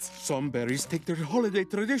upset? Some berries take their holiday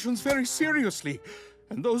traditions very seriously,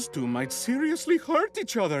 and those two might seriously hurt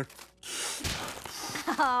each other.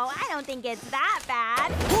 Oh, I don't think it's that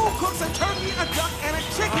bad. Who cooks a turkey, a duck, and a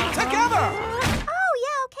chicken together? Oh,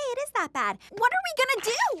 yeah, okay, it is that bad. What are we gonna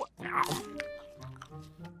do?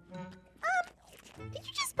 Did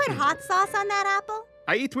you just put hot sauce on that apple?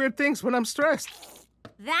 I eat weird things when I'm stressed.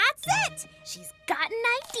 That's it! She's got an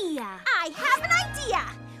idea. I have an idea.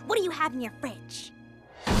 What do you have in your fridge?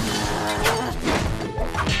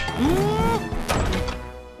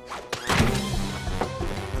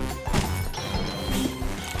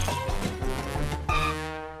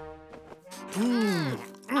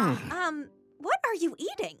 What are you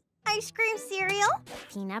eating? Ice cream cereal,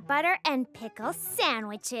 peanut butter, and pickle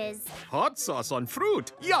sandwiches. Hot sauce on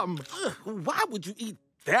fruit. Yum. Ugh, why would you eat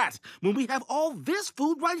that when we have all this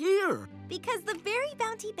food right here? Because the Berry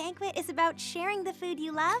Bounty Banquet is about sharing the food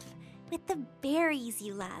you love with the berries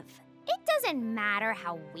you love. It doesn't matter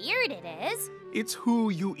how weird it is. It's who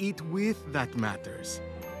you eat with that matters.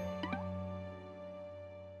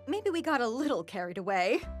 Maybe we got a little carried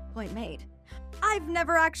away. Point made. I've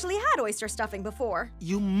never actually had oyster stuffing before.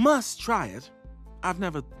 You must try it. I've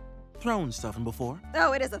never thrown stuffing before.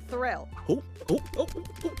 Oh, it is a thrill.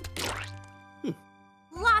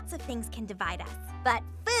 Lots of things can divide us, but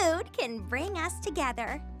food can bring us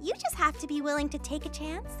together. You just have to be willing to take a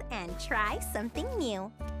chance and try something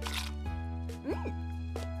new.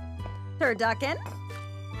 Turducken?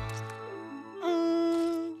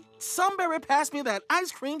 Somebody pass me that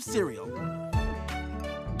ice cream cereal.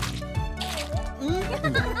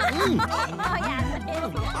 Attention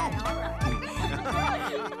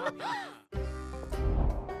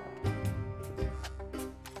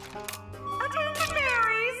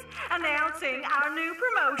berries! Announcing our new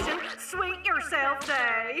promotion, Sweet Yourself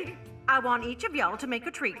Day. I want each of y'all to make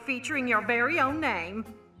a treat featuring your very own name.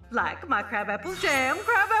 Like my crabapple jam,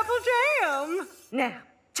 crabapple jam. Now,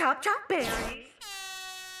 chop chop berries.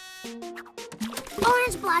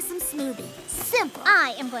 Orange blossom smoothie. Simple.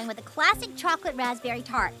 I am going with a classic chocolate raspberry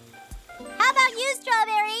tart. How about you,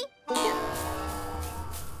 Strawberry?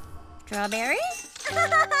 Strawberry?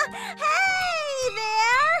 Hey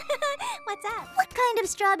there! What's up? What kind of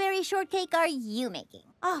strawberry shortcake are you making?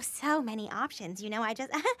 Oh, so many options. You know, I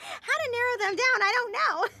just... how to narrow them down, I don't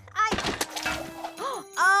know.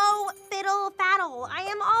 Oh, fiddle faddle. I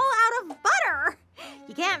am all out of butter.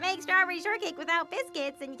 You can't make strawberry shortcake without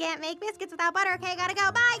biscuits, and you can't make biscuits without butter. Okay, gotta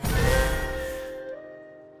go. Bye.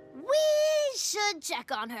 We should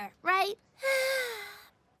check on her, right?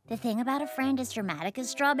 The thing about a friend as dramatic as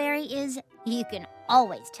Strawberry is you can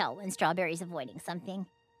always tell when Strawberry's avoiding something.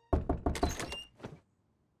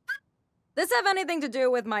 This have anything to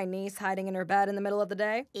do with my niece hiding in her bed in the middle of the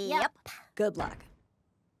day? Yep. Good luck.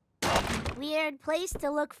 Weird place to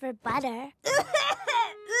look for butter.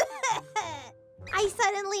 I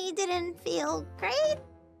suddenly didn't feel great.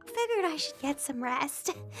 Figured I should get some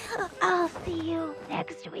rest. I'll see you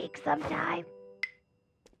next week sometime.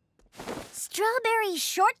 Strawberry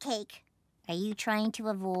shortcake. Are you trying to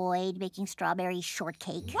avoid making strawberry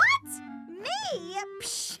shortcake? What? Me?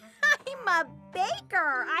 Psh, I'm a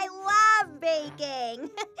baker. I love baking.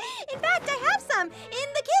 In fact, I have some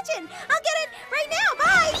in the kitchen. I'll get it right now.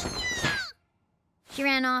 Bye. She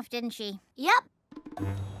ran off, didn't she? Yep.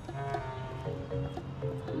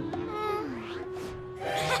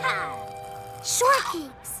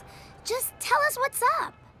 Shortcakes. Just tell us what's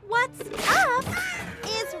up. What's up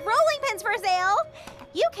is rolling pins for sale.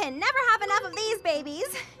 You can never have enough of these babies.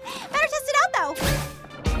 Better test it out, though.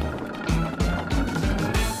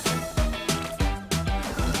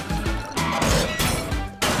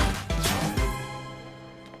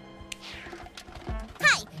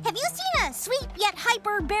 Hi, have you seen a sweet yet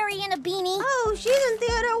hyper berry in a beanie? Oh, she's in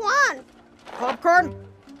Theater 1. Popcorn?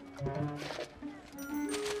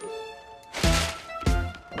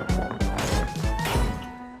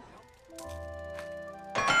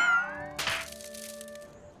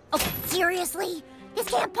 Seriously? This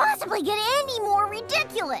can't possibly get any more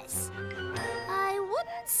ridiculous. I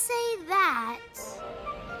wouldn't say that.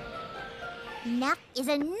 Enough is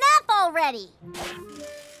enough already!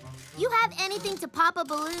 You have anything to pop a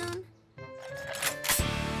balloon?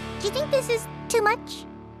 Do you think this is too much?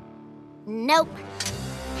 Nope.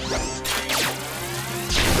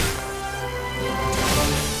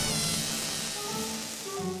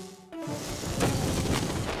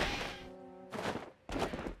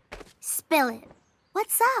 Spill it.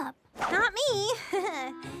 What's up? Not me.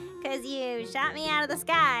 Because you shot me out of the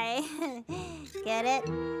sky. Get it?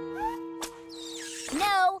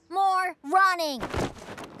 No more running!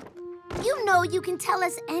 You know you can tell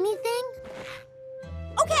us anything?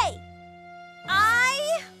 Okay.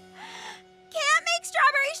 I can't make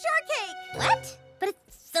strawberry shortcake. What? But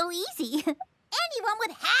it's so easy. Anyone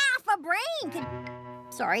with half a brain could...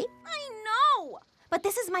 Sorry? I know. But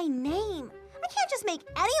this is my name. I can't just make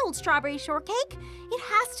any old strawberry shortcake. It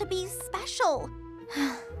has to be special.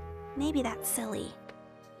 Maybe that's silly.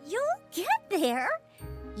 You'll get there.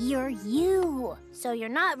 You're you. So you're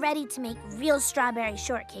not ready to make real strawberry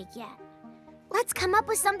shortcake yet. Let's come up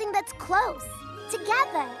with something that's close.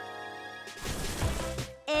 Together.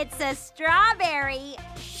 It's a strawberry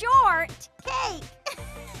shortcake.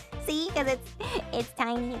 See, because it's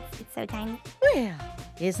tiny. It's so tiny. Well,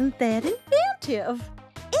 isn't that inventive?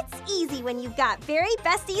 It's easy when you've got very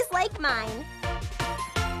besties like mine.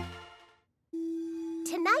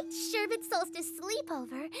 Tonight's Sherbet Solstice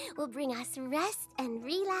sleepover will bring us rest and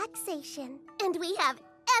relaxation. And we have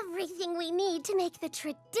everything we need to make the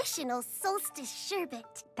traditional solstice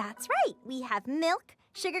sherbet. That's right. We have milk,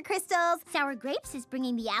 sugar crystals. Sour Grapes is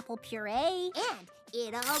bringing the apple puree. And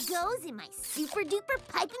it all goes in my super duper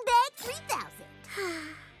piping bag 3000.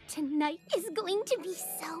 Tonight is going to be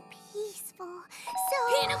so peaceful. So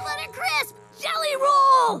peanut butter crisp, jelly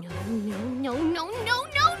roll. No.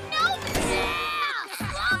 Yeah!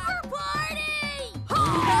 Slumber party! Mom!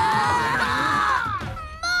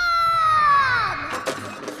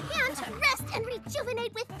 Can't rest and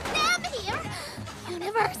rejuvenate with them here.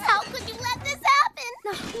 Universe, how could you let this happen?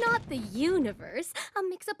 No, not the universe. A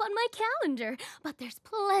mix-up on my calendar. But there's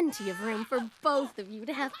plenty of room for both of you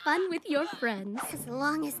to have fun with your friends. As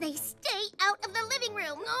long as they stay out of the living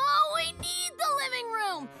room. Oh, we need the living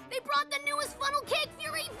room. They brought the newest Funnel Cake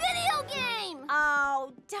Fury video game.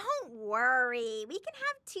 Oh, don't worry. We can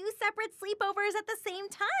have 2 separate sleepovers at the same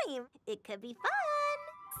time. It could be fun.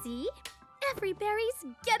 See? Every berry's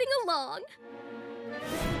getting along.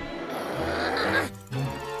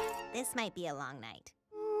 This might be a long night.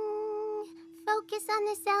 Focus on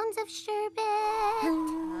the sounds of sherbet.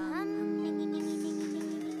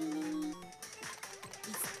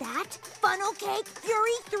 Is that Funnel Cake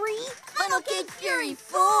Fury 3? Funnel Cake Fury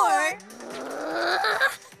 4?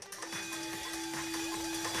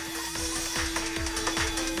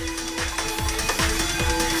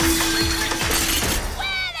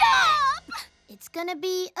 It's gonna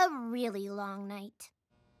be a really long night.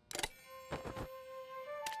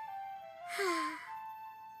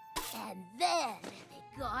 And then they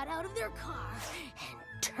got out of their car and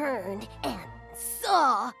turned and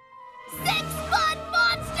saw 6 fun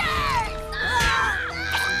monsters!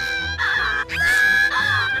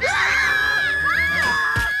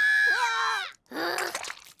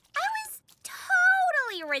 I was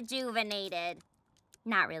totally rejuvenated.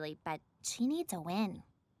 Not really, but she needs a win.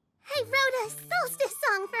 I wrote a solstice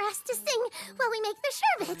song for us to sing while we make the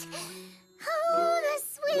sherbet. Oh, the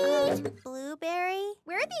sweet blueberry.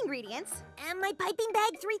 Where are the ingredients? And my piping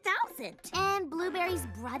bag 3000. And Blueberry's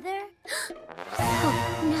brother? Oh,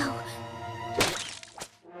 no.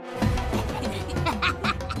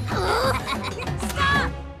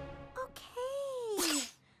 Stop! Okay.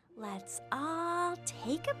 Let's all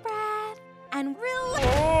take a breath and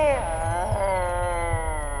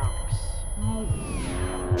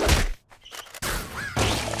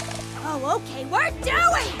Oh, okay, we're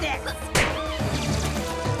doing this!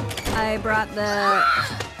 I brought the...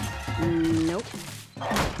 Nope.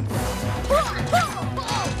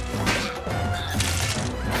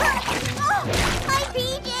 My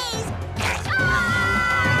PJs!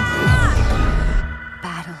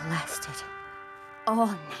 Battle lasted all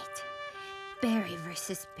night. Berry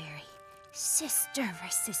versus berry. Sister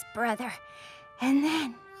versus brother. And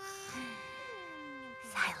then...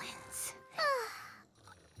 silence.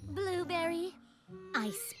 Blueberry,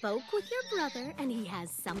 I spoke with your brother and he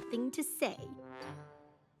has something to say.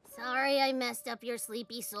 Sorry I messed up your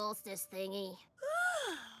sleepy solstice thingy.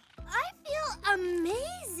 I feel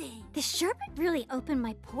amazing. The sherbet really opened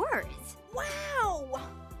my pores. Wow!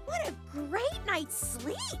 What a great night's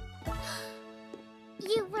sleep!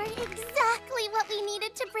 You were exactly what we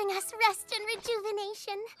needed to bring us rest and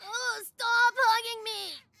rejuvenation. Oh, stop hugging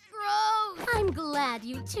me! Gross! I'm glad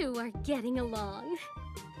you two are getting along.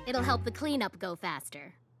 It'll help the cleanup go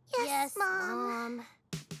faster. Yes, Mom.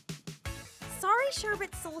 Sorry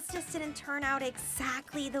Sherbet Solstice didn't turn out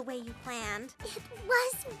exactly the way you planned. It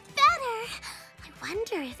was better. I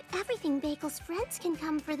wonder if Everything Bagel's friends can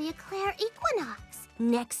come for the Eclair Equinox.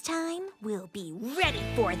 Next time, we'll be ready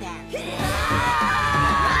for them.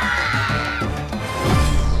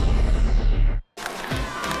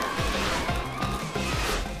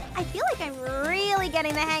 I feel like I'm really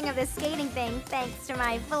getting the hang of this skating thing thanks to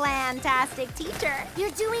my fantastic teacher.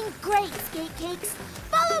 You're doing great, Skate Cakes.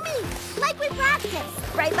 Follow me, like we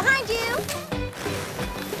practiced. Right behind you.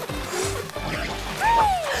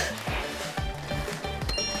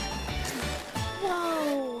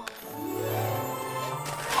 Whoa.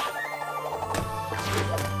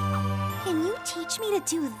 Can you teach me to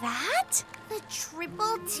do that? The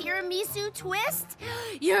triple tiramisu twist?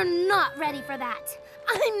 You're not ready for that.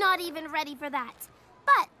 I'm not even ready for that.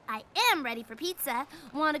 But I am ready for pizza.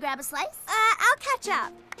 Want to grab a slice? I'll catch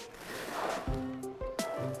up.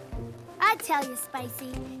 I tell you,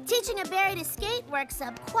 Spicy, teaching a berry to skate works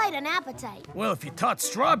up quite an appetite. Well, if you taught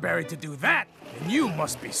Strawberry to do that, then you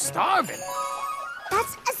must be starving.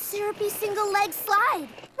 That's a syrupy single leg slide.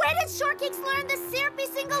 Where did Shortcakes learn the syrupy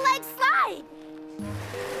single leg slide?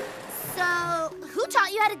 So, who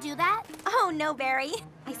taught you how to do that? Oh, no, Barry.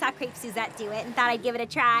 I saw Crepe Suzette do it and thought I'd give it a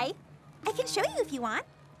try. I can show you if you want.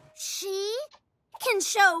 She can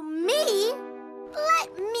show me?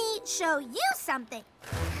 Let me show you something.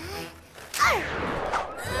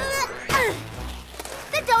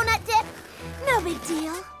 The donut dip. No big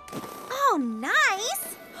deal. Oh,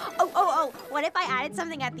 nice. Oh, what if I added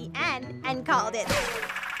something at the end and called it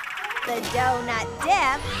the donut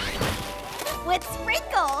dip with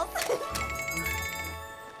sprinkles?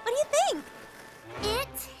 What do you think?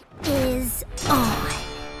 It is on.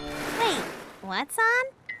 Wait, what's on?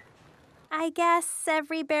 I guess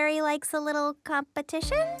every berry likes a little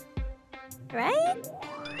competition, right?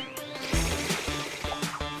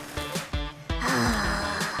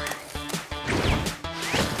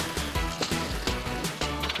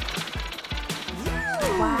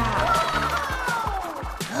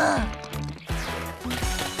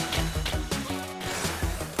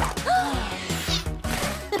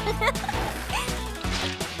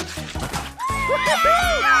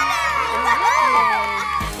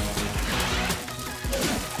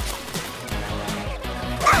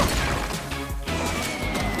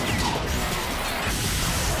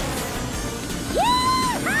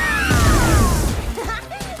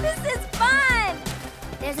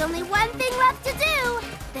 There's only one thing left to do.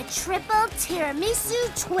 The triple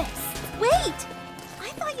tiramisu twist. Wait! I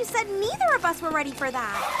thought you said neither of us were ready for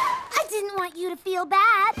that. I didn't want you to feel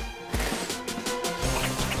bad.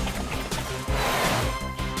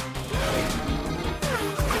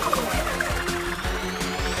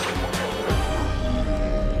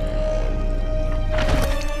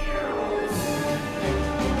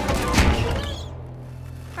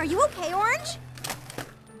 Are you okay, Orange?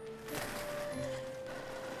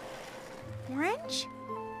 Orange?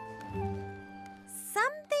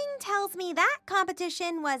 Something tells me that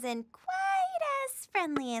competition wasn't quite as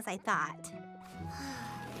friendly as I thought.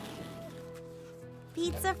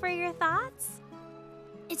 Pizza for your thoughts?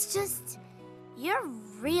 It's just, you're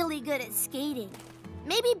really good at skating.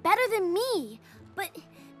 Maybe better than me, but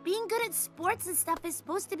being good at sports and stuff is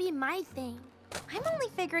supposed to be my thing. I'm only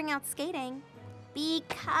figuring out skating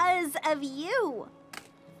because of you.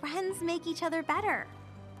 Friends make each other better.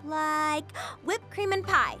 Like whipped cream and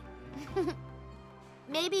pie.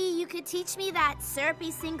 Maybe you could teach me that syrupy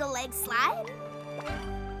single leg slide?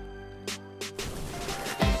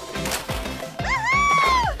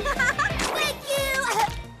 Thank you!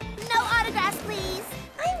 No autographs, please.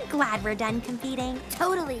 I'm glad we're done competing.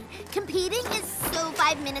 Totally. Competing is so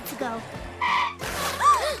 5 minutes ago.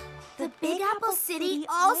 The Big Apple City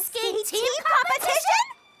All-Skate Team Competition?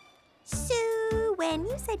 So, when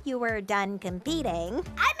you said you were done competing...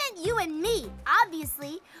 I meant you and me,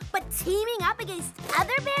 obviously. But teaming up against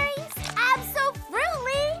other berries?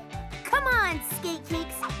 Abso-fruitly! Come on, Skate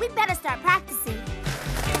Cakes. We better start practicing.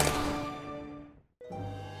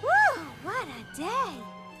 Woo, what a day.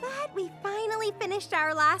 But we finally finished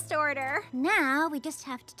our last order. Now we just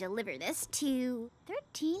have to deliver this to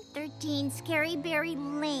 1313 Scary Berry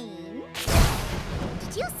Lane.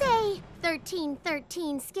 Did you say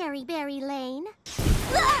 1313 Scary Berry Lane?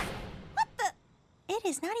 What the? It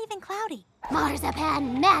is not even cloudy.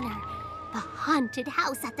 Marzipan Manor, the haunted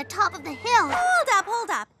house at the top of the hill. Hold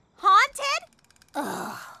up. Haunted?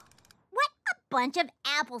 Ugh. What a bunch of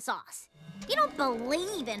applesauce. You don't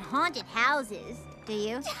believe in haunted houses, do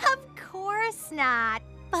you? Of course not.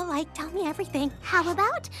 But, like, tell me everything. How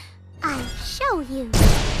about I show you?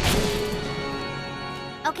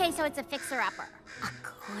 Okay, so it's a fixer-upper.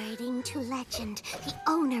 According to legend, the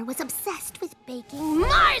owner was obsessed with baking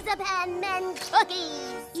marzipan men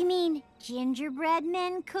cookies. You mean gingerbread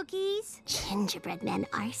men cookies? Gingerbread men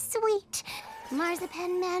are sweet.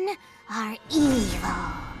 Marzipan men are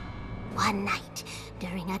evil. One night,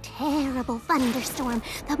 during a terrible thunderstorm,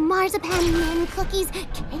 the marzipan men cookies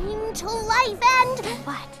came to life and...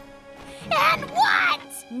 What? And what?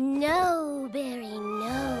 Nobody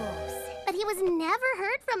knows. But he was never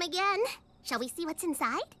heard from again. Shall we see what's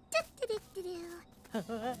inside?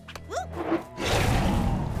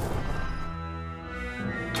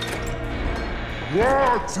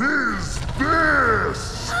 What is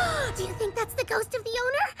this? Do you think that's the ghost of the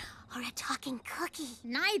owner? Or a talking cookie?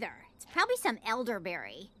 Neither. It's probably some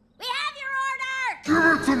elderberry. We have your order! Give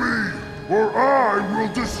it to me, or I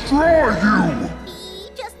will destroy you! He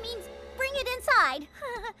just means bring it inside.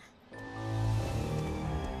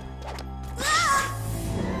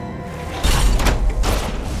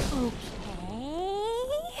 Okay.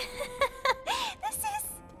 This is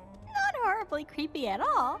not horribly creepy at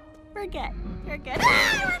all. We're good. You're good.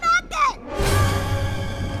 Ah, we're not good!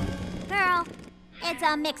 Girl, it's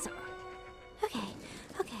a mixer. Okay.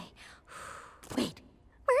 Wait,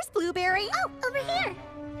 where's Blueberry? Oh, over here.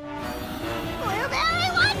 Blueberry,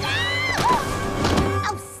 watch out!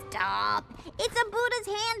 Oh, stop. It's a Buddha's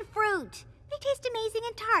hand fruit. They taste amazing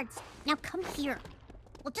in tarts. Now come here.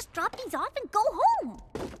 We'll just drop these off and go home.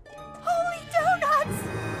 Holy donuts!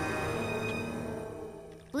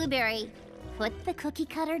 Blueberry, put the cookie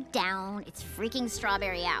cutter down. It's freaking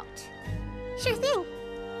Strawberry out. Sure thing.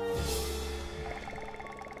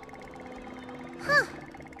 Huh.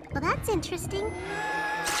 Well, that's interesting.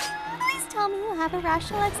 Please tell me you have a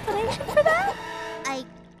rational explanation for that. I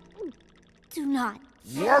do not.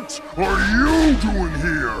 What are you doing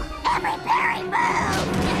here? Everybody move!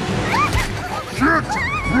 Get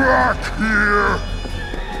back here!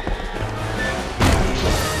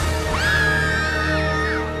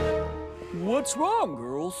 What's wrong,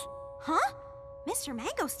 girls? Huh? Mr.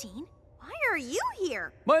 Mangosteen, why are you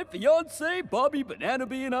here? My fiancée, Bobby Banana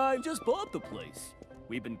Bee, and I just bought the place.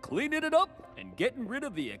 We've been cleaning it up and getting rid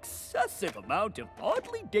of the excessive amount of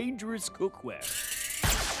oddly dangerous cookware.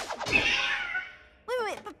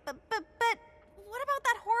 Wait, but what about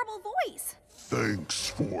that horrible voice? Thanks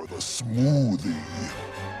for the smoothie.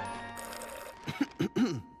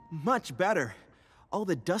 Much better. All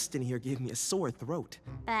the dust in here gave me a sore throat.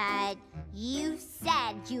 But you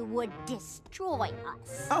said you would destroy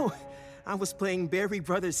us. Oh, I was playing Berry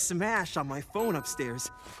Brothers Smash on my phone upstairs.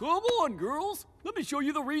 Come on, girls. Let me show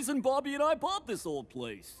you the reason Bobby and I bought this old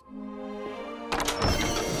place.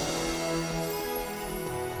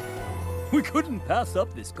 We couldn't pass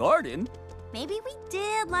up this garden. Maybe we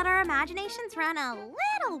did let our imaginations run a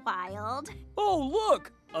little wild. Oh,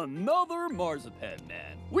 look! Another marzipan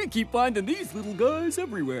man. We keep finding these little guys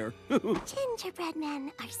everywhere. Gingerbread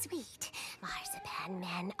men are sweet. Marzipan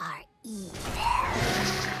men are evil.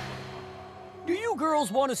 Do you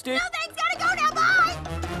girls want to stay? No, thanks, gotta go now, bye!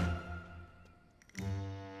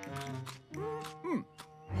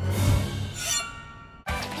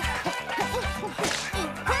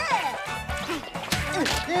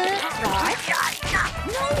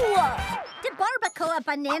 No! The barbacoa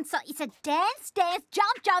bonanza is a dance,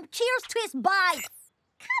 jump, cheers, twist, bye!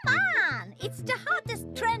 Come on! It's the hottest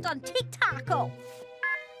trend on TikTok.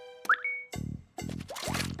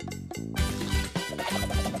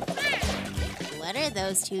 What are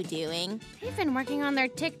those two doing? They've been working on their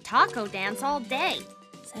TikTok dance all day.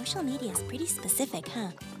 Social media is pretty specific,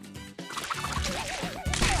 huh?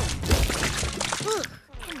 Ugh,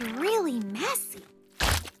 and really messy.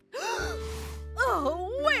 Oh,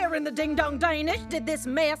 where in the ding-dong Danish did this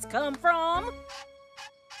mess come from?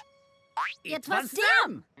 It was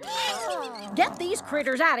them! Get these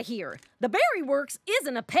critters out of here. The Berry Works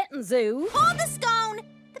isn't a petting zoo. Hold the scone!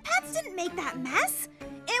 The pets didn't make that mess.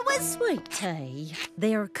 It was... Sweet tea.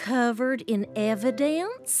 They're covered in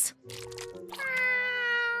evidence.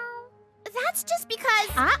 That's just because...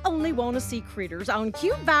 I only want to see critters on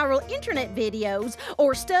cute viral internet videos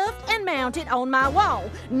or stuffed and mounted on my wall,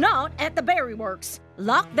 not at the Berry Works.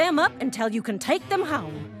 Lock them up until you can take them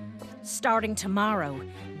home. Starting tomorrow,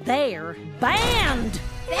 they're banned!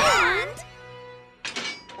 Banned?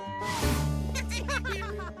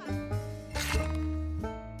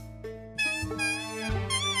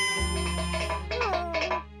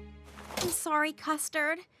 I'm sorry,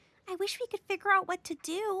 Custard. I wish we could figure out what to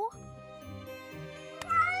do.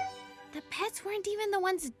 The pets weren't even the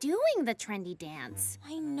ones doing the trendy dance.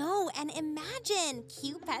 I know, and imagine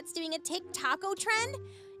cute pets doing a TikToko trend.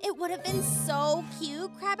 It would have been so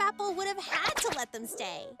cute. Crabapple would have had to let them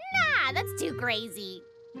stay. Nah, that's too crazy.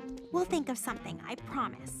 We'll think of something, I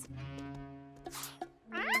promise.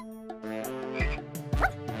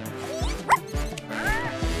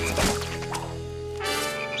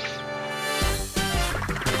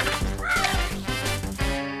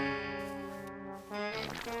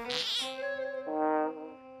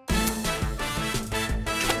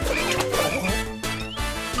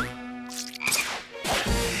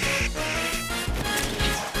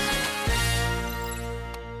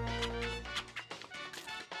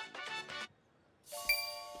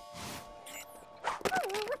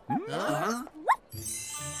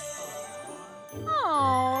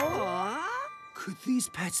 Could these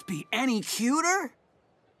pets be any cuter?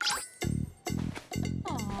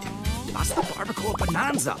 That's the barbacoa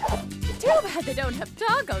bonanza. Too bad they don't have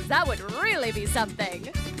tacos. That would really be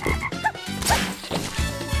something.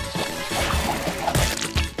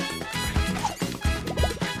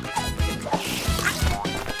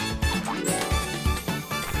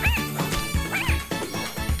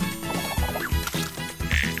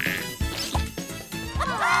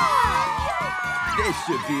 This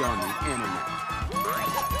should be on the internet.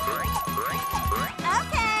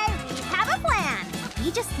 Okay, we have a plan.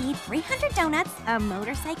 We just need 300 donuts, a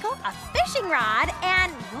motorcycle, a fishing rod,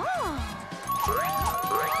 and... Whoa.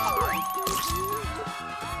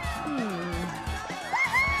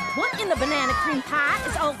 What in the banana cream pie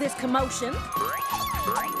is all this commotion?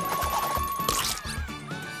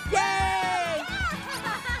 Yay!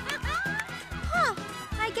 Huh,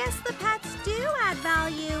 I guess the pets do add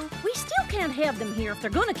value. We still can't have them here if they're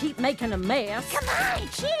gonna keep making a mess. Come on,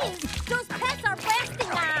 cheating! Those pets are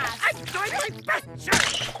blasting us! I'm doing my best, sir!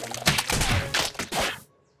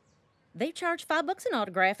 They charge $5 an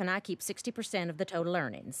autograph, and I keep 60% of the total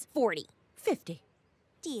earnings. 40. 50.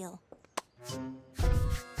 Deal.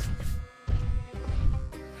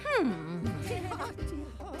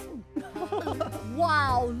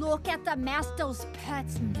 Wow, look at the mess those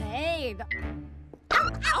pets made.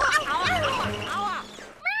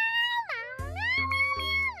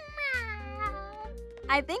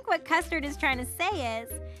 I think what Custard is trying to say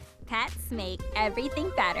is, pets make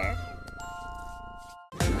everything better.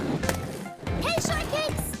 Hey,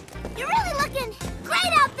 Shortcakes! You're really looking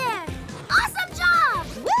great out there! Awesome job!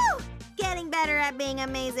 Woo! Getting better at being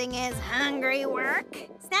amazing is hungry work.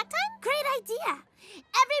 Snack time? Great idea!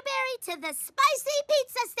 Every berry to the spicy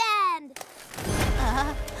pizza stand!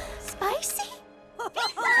 Spicy? Oh,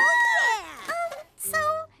 yeah! So,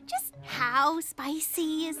 just how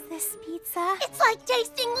spicy is this pizza? It's like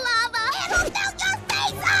tasting lava! It'll melt your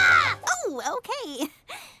face off! Oh, okay.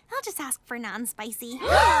 I'll just ask for non-spicy.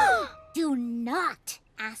 Do not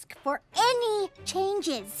ask for any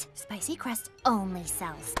changes. Spicy Crust only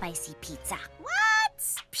sells spicy pizza. What?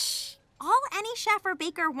 Psh, all any chef or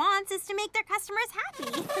baker wants is to make their customers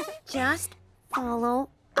happy. Just follow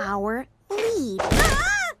our lead.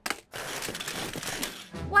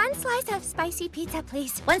 One slice of spicy pizza,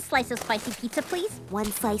 please. One slice of spicy pizza, please.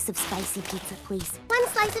 One slice of spicy pizza, please. One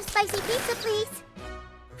slice of spicy pizza, please.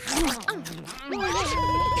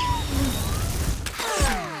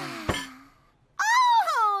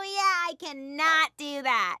 Oh, yeah, I cannot do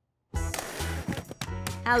that.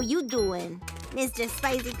 How you doing, Mr.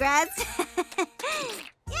 Spicy Crust?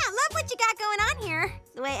 Yeah, love what you got going on here.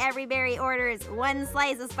 The way every berry orders one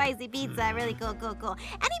slice of spicy pizza. Really cool, cool, cool.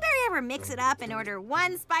 Any berry ever mix it up and order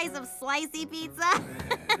one slice of slicey pizza?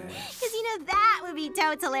 Because, you know, that would be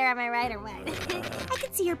total, am I right or what? I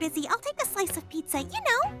can see you're busy. I'll take a slice of pizza, you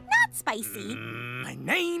know, not spicy. My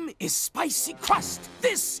name is Spicy Crust.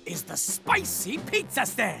 This is the Spicy Pizza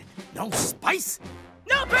Stand. No spice,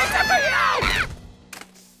 no pizza for you!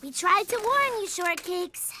 We tried to warn you,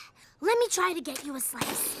 Shortcakes. Let me try to get you a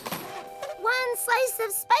slice. One slice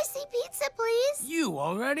of spicy pizza, please. You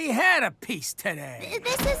already had a piece today.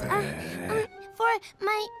 This is, for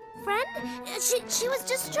my friend. She was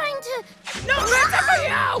just trying to... No pizza for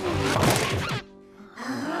you!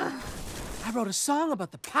 I wrote a song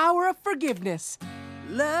about the power of forgiveness.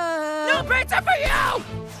 Love. No pizza for you!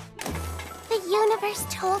 The universe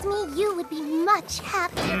told me you would be much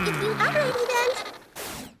happier if you... Alrighty then.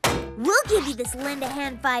 We'll give you this lend a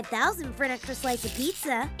hand 5,000 for an extra slice of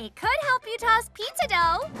pizza. It could help you toss pizza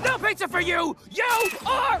dough. No pizza for you! You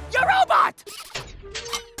are your robot!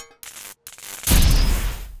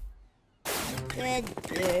 Good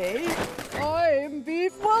day. I'm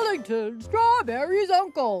Beef Wellington, Strawberry's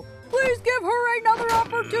uncle. Please give her another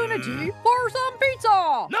opportunity for some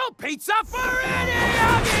pizza. No pizza for any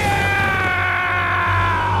of you!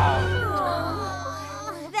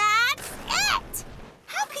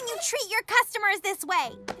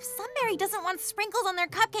 put sprinkles on their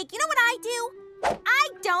cupcake, you know what I do? I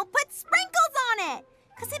don't put sprinkles on it,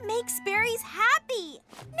 because it makes berries happy.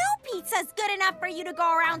 No pizza's good enough for you to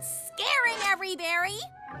go around scaring every berry.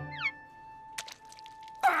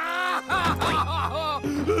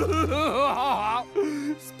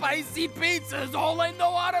 Spicy pizza is all I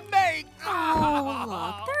know how to make. Oh,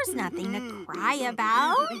 look, there's nothing to cry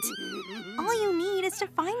about. All you need is to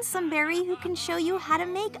find somebody who can show you how to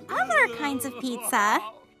make other kinds of pizza.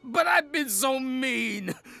 But I've been so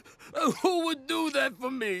mean. Who would do that for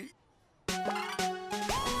me?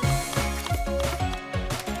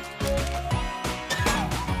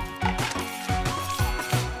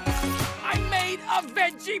 I made a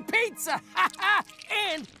veggie pizza,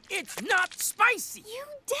 and it's not spicy. You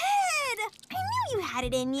did! I knew you had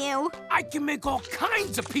it in you. I can make all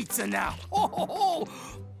kinds of pizza now. Oh,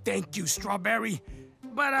 thank you, Strawberry.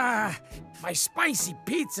 But, my spicy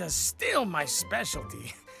pizza is still my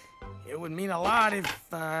specialty. It would mean a lot if,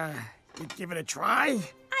 you'd give it a try.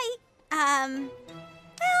 Well,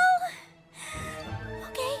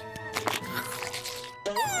 okay.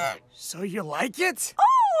 So you like it?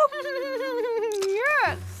 Oh,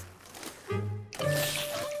 yes.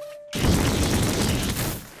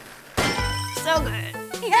 So good.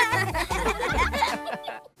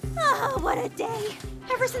 Oh, what a day.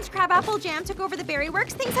 Ever since Crabapple Jam took over the Berry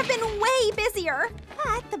Works, things have been way busier.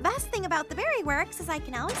 But the best thing about the Berry Works is I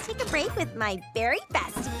can always take a break with my berry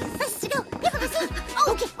besties. Let's go.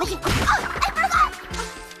 Oh, okay. Oh, I forgot.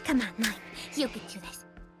 Come on, Mime. You can do this.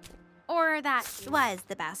 Or that was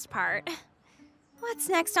the best part. What's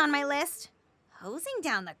next on my list? Hosing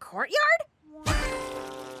down the courtyard?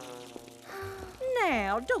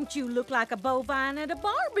 Now, don't you look like a bovine at a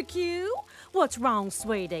barbecue? What's wrong,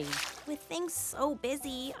 sweetie? With things so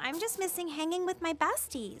busy, I'm just missing hanging with my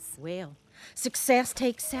besties. Well, success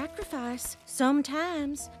takes sacrifice.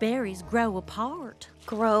 Sometimes berries grow apart.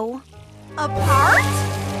 Grow apart?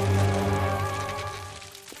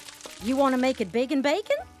 You want to make it big and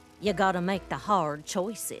bacon? You gotta make the hard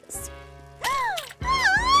choices.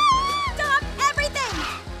 Stop everything!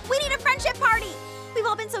 We need a friendship party! We've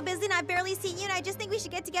all been so busy and I've barely seen you, and I just think we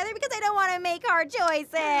should get together because I don't want to make hard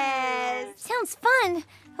choices. Sounds fun,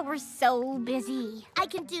 but we're so busy. I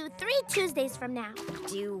can do 3 Tuesdays from now.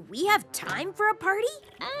 Do we have time for a party?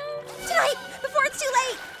 Tonight, before it's too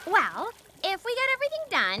late! Well, if we get everything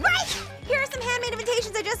done... Right! Here are some handmade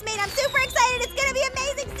invitations I just made. I'm super excited. It's gonna be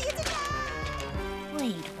amazing. See you tonight!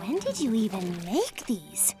 Wait, when did you even make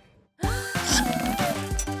these?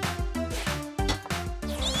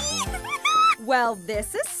 Well,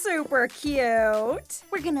 this is super cute.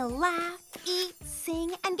 We're gonna laugh, eat,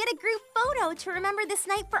 sing, and get a group photo to remember this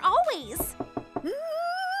night for always.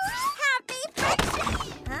 Happy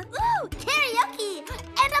friendship! Huh? Ooh, karaoke!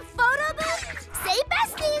 And a photo booth! Say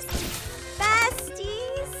besties!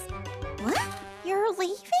 Besties? What? You're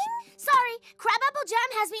leaving? Sorry, Crabapple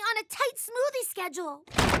Jam has me on a tight smoothie schedule.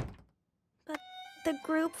 But the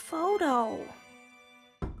group photo.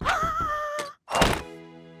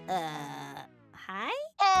 Hi?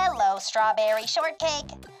 Hello, Strawberry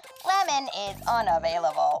Shortcake. Lemon is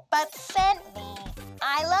unavailable, but sent me.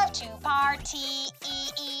 I love to party,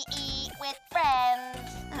 with friends.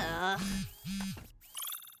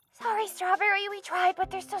 Sorry, Strawberry, we tried, but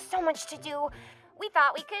there's still so much to do. We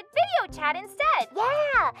thought we could video chat instead.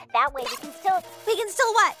 Yeah, that way we can still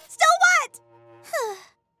what? Still what?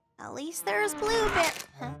 At least there's Blueberry.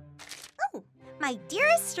 Huh? Oh, my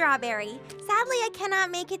dearest Strawberry. Sadly, I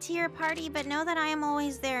cannot make it to your party, but know that I am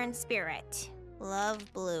always there in spirit. Love,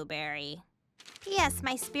 Blueberry. P.S.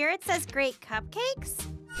 My spirit says great cupcakes.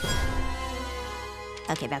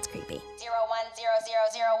 Okay, that's creepy.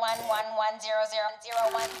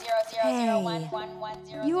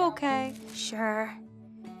 01000111000010001000111. You okay? Sure.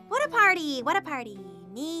 What a party! What a party!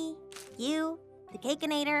 Me, you, the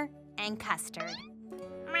Cakeinator, and Custard.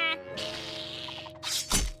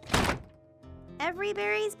 Every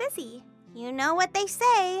berry's busy. You know what they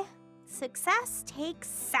say. Success takes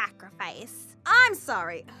sacrifice. I'm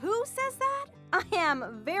sorry, who says that? I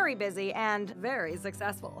am very busy and very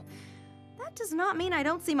successful. That does not mean I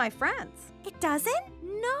don't see my friends. It doesn't?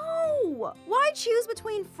 No! Why choose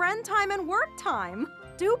between friend time and work time?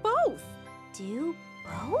 Do both. Do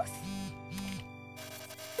both?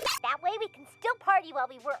 That way we can still party while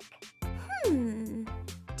we work.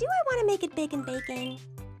 Do I want to make it big and baking?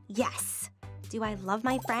 Yes. Do I love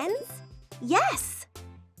my friends? Yes.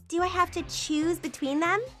 Do I have to choose between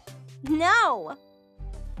them? No.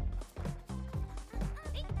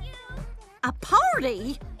 A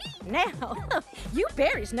party? Now, you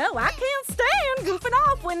berries know I can't stand goofing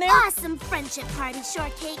off when they're... Awesome friendship party,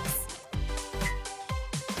 Shortcakes.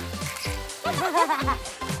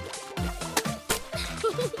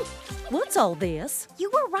 What's all this? You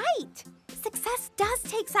were right. Success does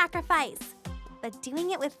take sacrifice. But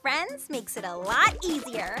doing it with friends makes it a lot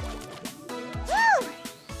easier. Woo!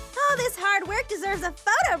 All this hard work deserves a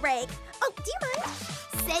photo break. Oh, do you mind?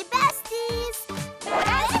 Say besties!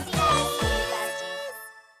 Besties!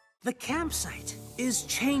 The campsite is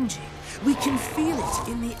changing. We can feel it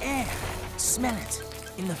in the air, smell it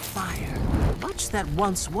in the fire. Much that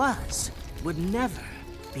once was would never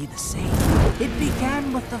be the same. It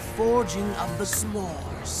began with the forging of the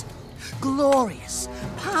s'mores. Glorious,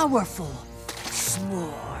 powerful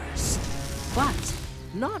s'mores. But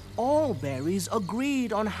not all berries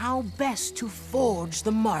agreed on how best to forge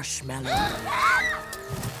the marshmallow.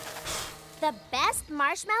 The best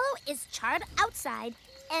marshmallow is charred outside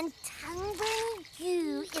and tongue-burning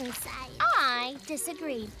goo inside. I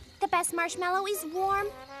disagree. The best marshmallow is warm,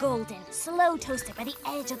 golden, slow toasted by the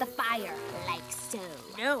edge of the fire, like so.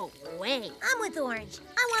 No way. I'm with Orange.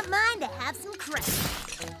 I want mine to have some crust.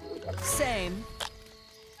 Same.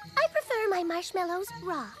 I prefer my marshmallows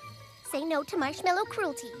raw. Say no to marshmallow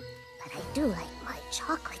cruelty. But I do like my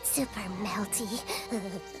chocolate super melty.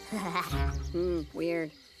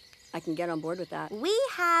 Weird. I can get on board with that. We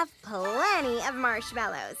have plenty of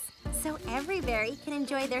marshmallows, so every berry can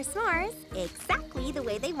enjoy their s'mores exactly the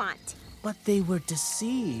way they want. But they were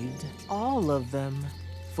deceived, all of them,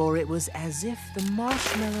 for it was as if the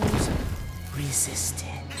marshmallows resisted.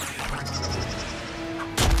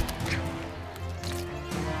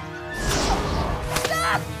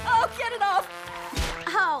 Stop! Oh, get it off!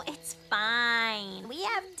 Oh, it's fine. We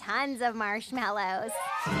have tons of marshmallows.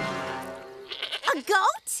 A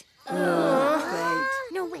goat?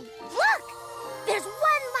 No, wait. Look! There's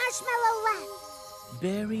one marshmallow left.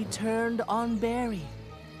 Berry turned on berry.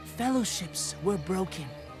 Fellowships were broken.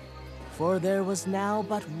 For there was now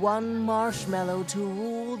but one marshmallow to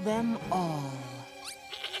rule them all.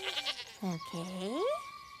 Okay.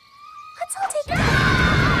 Let's all take it.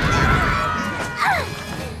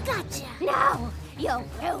 Gotcha. No, you'll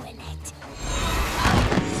ruin it.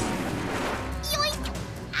 Yoink!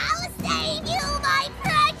 I'll save you, my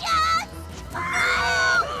precious!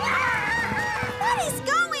 What is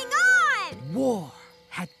going on? War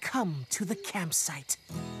had come to the campsite.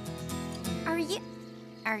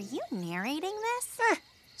 Are you narrating this?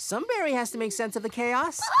 Some berry has to make sense of the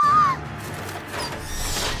chaos.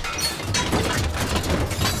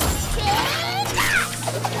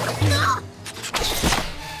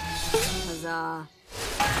 Huzzah.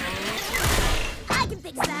 I can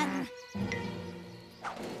fix that.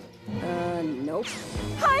 Nope.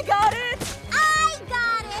 I got it! I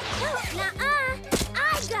got it. Nuh-uh.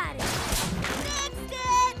 I got it. Fixed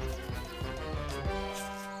it!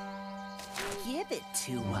 Give it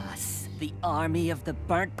to us. The army of the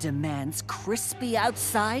burnt demands crispy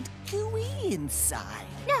outside, gooey inside.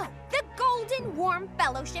 No, the Golden Warm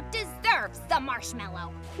Fellowship deserves the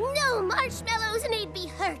marshmallow. No marshmallows need be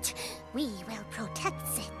hurt. We will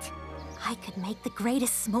protect it. I could make the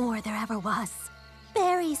greatest s'more there ever was.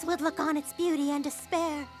 Berries would look on its beauty and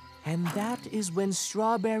despair. And that is when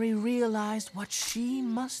Strawberry realized what she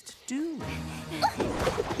must do.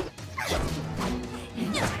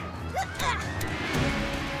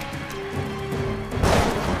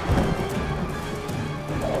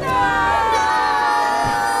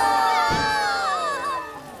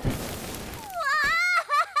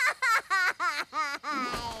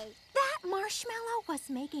 That marshmallow was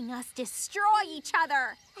making us destroy each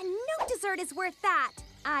other. And no dessert is worth that.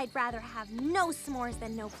 I'd rather have no s'mores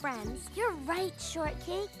than no friends. You're right,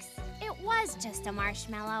 Shortcakes. It was just a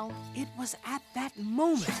marshmallow. It was at that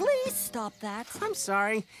moment. Please stop that. I'm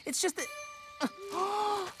sorry. It's just that...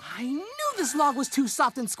 I knew this log was too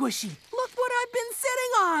soft and squishy. Look what I've been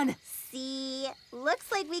sitting on. See,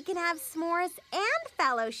 looks like we can have s'mores and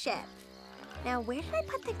fellowship. Now, where did I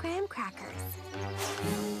put the graham crackers?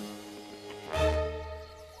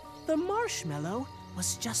 The marshmallow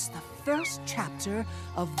was just the first chapter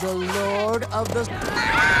of the Lord of the...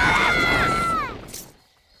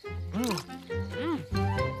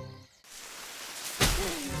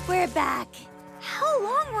 We're back. How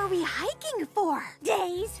long were we hiking for?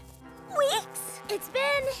 Days. Weeks? It's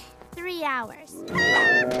been 3 hours.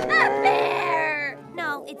 A bear!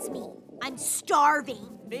 No, it's me. I'm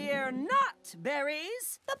starving. Fear not,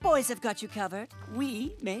 berries. The boys have got you covered.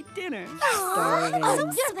 We made dinner.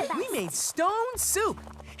 We made stone soup.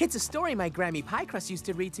 It's a story my Grammy Pie Crust used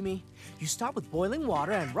to read to me. You start with boiling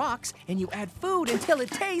water and rocks, and you add food until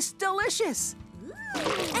it tastes delicious.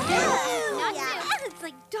 It's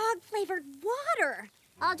like dog-flavored water.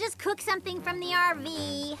 I'll just cook something from the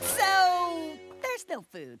RV. So, there's no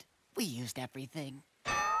food. We used everything.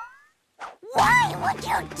 Why would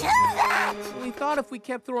you do that? We thought if we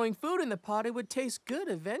kept throwing food in the pot, it would taste good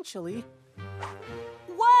eventually.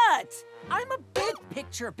 What? I'm a big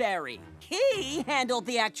picture berry. He handled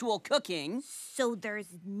the actual cooking. So there's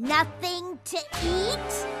nothing to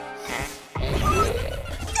eat? I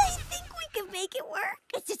think we can make it work.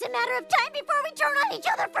 It's just a matter of time before we turn on each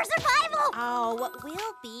other for survival. Oh,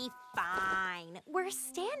 we'll be fine. We're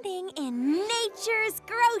standing in nature's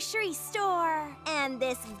grocery store. And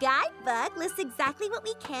this guidebook lists exactly what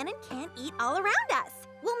we can and can't eat all around us.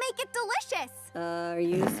 We'll make it delicious. Are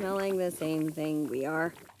you smelling the same thing we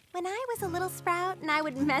are? When I was a little sprout and I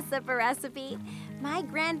would mess up a recipe, my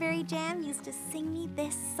Cranberry Jam used to sing me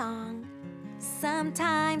this song.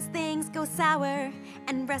 Sometimes things go sour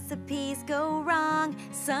and recipes go wrong.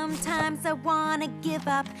 Sometimes I wanna give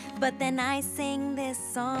up, but then I sing this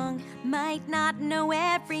song. Might not know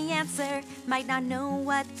every answer, might not know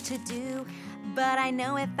what to do, but I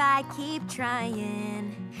know if I keep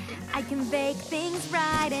trying, I can make things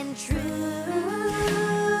right and true.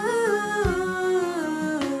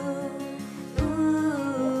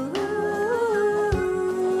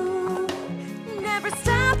 Never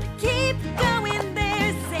stop, keep going,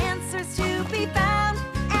 there's answers to be found,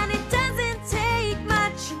 and it doesn't take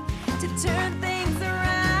much to turn things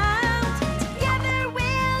around. Together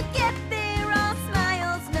we'll get there, all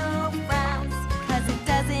smiles, no frowns, 'cause it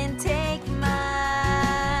doesn't take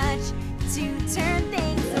much to turn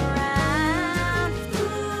things around.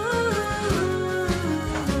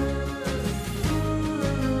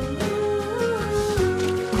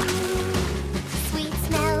 Sweet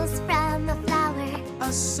smells from a flower.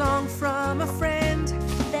 A song from a friend.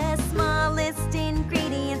 The smallest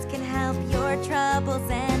ingredients can help your troubles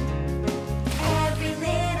end. Every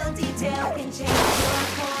little detail can change your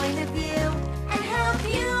point of view and help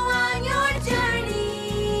you on your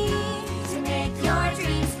journey to make your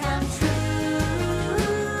dreams come true.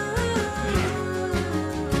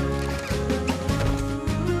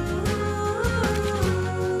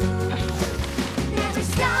 Never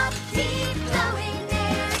stop, keep going,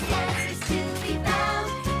 there's answers to be found,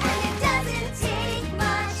 and it doesn't take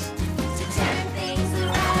much to turn things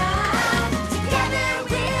around. Together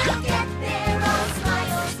we'll get there, all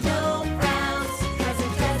smiles, no frowns, 'cause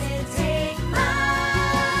it doesn't take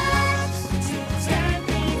much to turn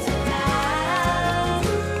things around.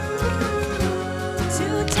 To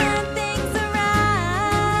turn things around.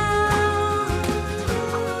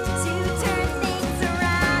 To turn things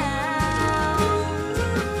around.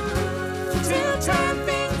 To turn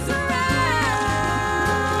things around.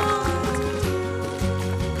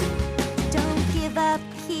 Don't give up,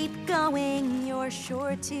 keep going, you're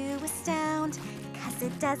sure to astound, 'cause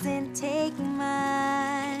it doesn't take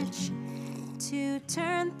much to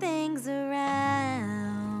turn things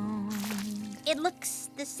around. It looks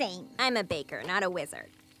the same. I'm a baker, not a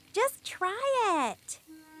wizard. Just try it.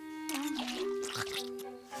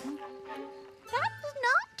 That's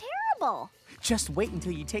not terrible. Just wait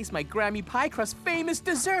until you taste my Grammy Pie Crust famous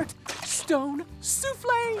dessert, Stone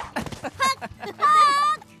Souffle.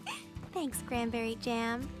 Thanks, Cranberry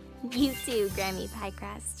Jam. You too, Grammy Pie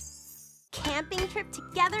Crust. Camping trip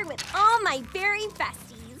together with all my berry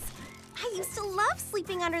besties. I used to love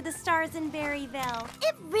sleeping under the stars in Berryville.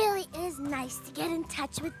 It really is nice to get in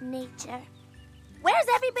touch with nature. Where's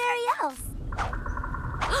everybody else?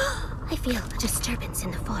 I feel a disturbance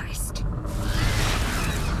in the forest.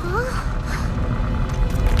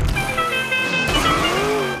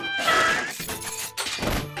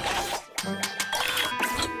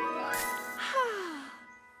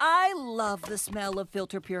 I love the smell of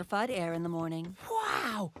filter-purified air in the morning.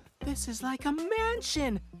 Wow, this is like a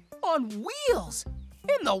mansion on wheels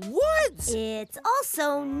in the woods. It's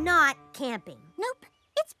also not camping. Nope,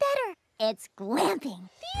 it's better. It's glamping.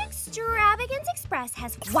 The Extravagance Express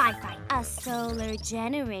has Wi-Fi, a solar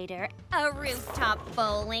generator, a rooftop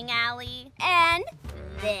bowling alley, and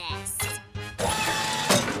this.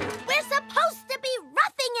 We're supposed to be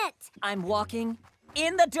roughing it! I'm walking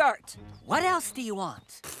in the dirt. What else do you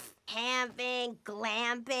want? Camping,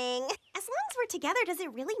 glamping. As long as we're together, does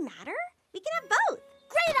it really matter? We can have both.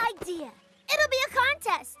 Great idea! It'll be a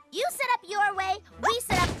contest. You set up your way, we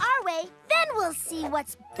set up our way, then we'll see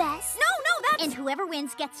what's best. No, that's... And whoever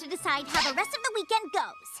wins gets to decide how the rest of the weekend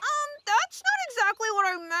goes. That's not exactly what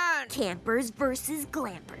I meant. Campers versus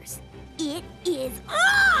glampers. It is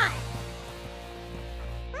on!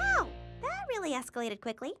 Wow, that really escalated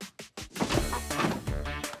quickly.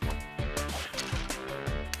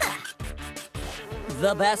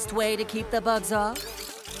 The best way to keep the bugs off?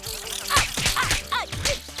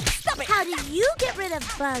 Stop it! How do you get rid of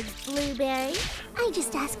bugs, Blueberry? I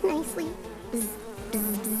just ask nicely. Bzz,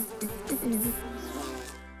 bzz, bzz, bzz, bzz.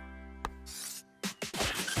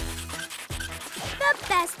 The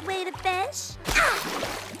best way to fish?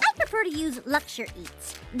 I prefer to use Luxure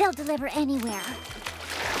Eats. They'll deliver anywhere.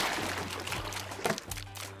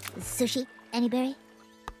 Sushi, any berry?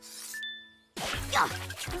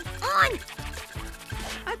 On!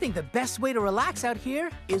 I think the best way to relax out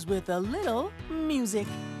here is with a little music.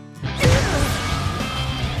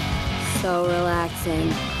 So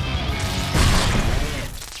relaxing.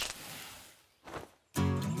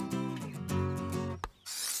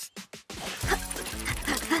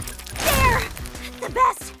 There! The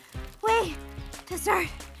best way to start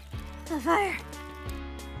the fire.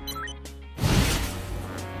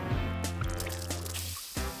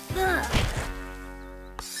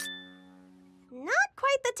 Not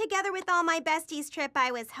quite the together with all my besties trip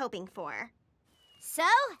I was hoping for. So,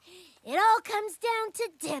 it all comes down to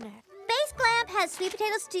dinner. Base Glamp has sweet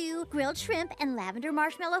potato stew, grilled shrimp, and lavender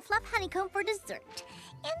marshmallow fluff honeycomb for dessert.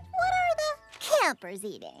 And what are the campers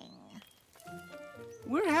eating?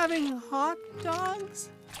 We're having hot dogs?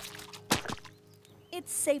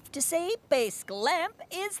 It's safe to say Base Glamp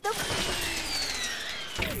is the...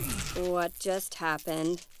 What just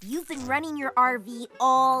happened? You've been running your RV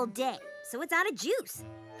all day, so it's out of juice.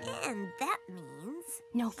 And that means...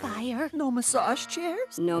 No fire, no massage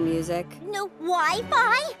chairs, no music, no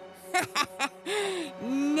Wi-Fi?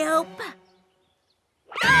 Nope.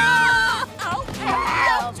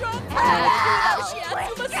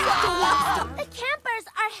 The campers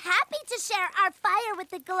are happy to share our fire with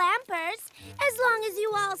the glampers, as long as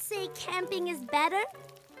you all say camping is better.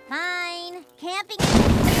 Fine. Camping.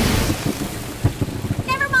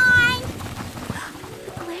 Never mind.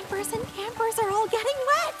 Glampers and campers are all getting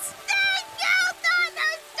wet. Thank you,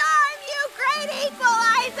 thunderstorm, you great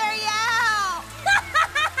equalizer, you!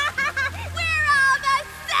 We're all the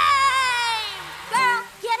same! Girl,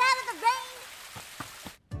 get out of the rain.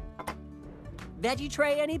 Veggie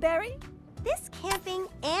tray, any berry? This camping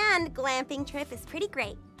and glamping trip is pretty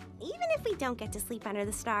great, even if we don't get to sleep under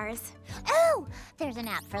the stars. Oh, there's an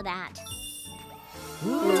app for that.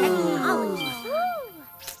 Technology.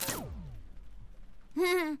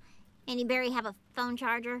 Any berry have a phone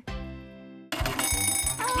charger?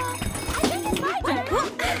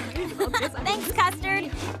 Thanks,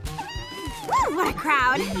 Custard. Woo, what a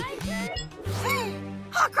crowd.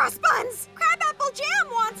 Hot cross buns! Crabapple jam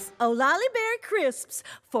wants... O'Lolly Berry Crisps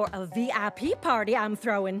for a VIP party I'm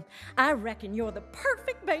throwing. I reckon you're the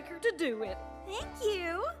perfect baker to do it. Thank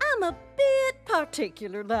you. I'm a bit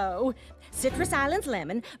particular, though. Citrus Islands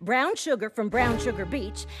lemon, brown sugar from Brown Sugar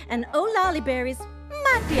Beach, and O'Lolly berries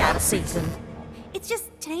might be out of season. It's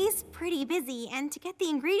just today's pretty busy, and to get the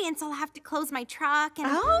ingredients, I'll have to close my truck and...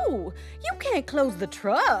 Oh, you can't close the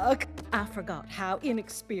truck. I forgot how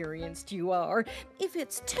inexperienced you are. If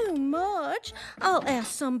it's too much, I'll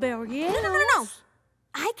ask somebody else. No.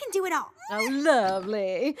 I can do it all. Oh,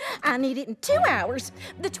 lovely. I need it in 2 hours.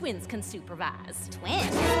 The twins can supervise.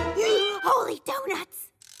 Twins? Holy donuts!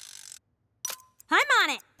 I'm on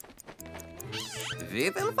it.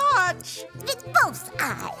 Wir will watch. With both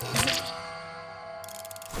eyes.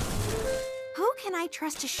 Who can I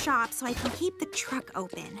trust to shop so I can keep the truck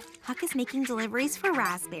open? Huck is making deliveries for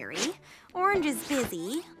Raspberry. Orange is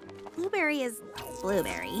busy. Blueberry is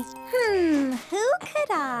Blueberry. Who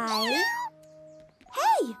could I...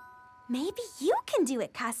 Hey, maybe you can do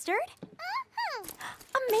it, Custard.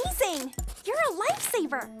 Amazing! You're a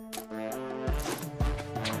lifesaver.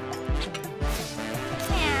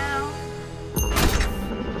 Meow.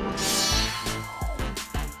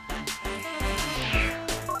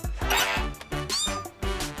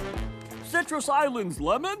 Citrus Islands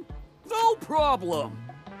lemon? No problem.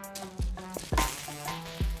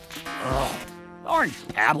 Ugh, orange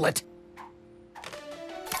tablet.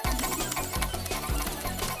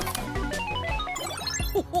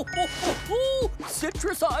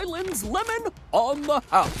 Citrus Islands lemon on the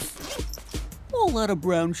house. Won't let a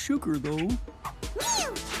brown sugar, though.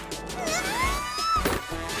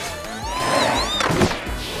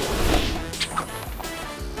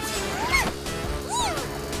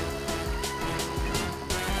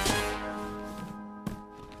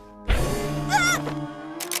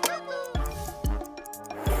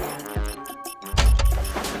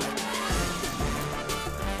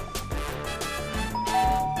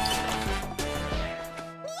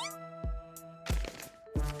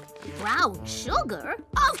 Brown sugar?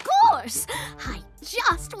 Of course! I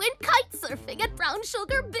just went kite surfing at Brown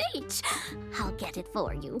Sugar Beach. I'll get it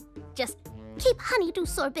for you. Just keep Honeydew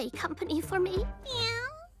Sorbet company for me.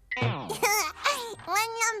 One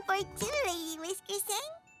number 2, Lady Whiskerson.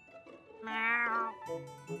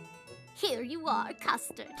 Here you are,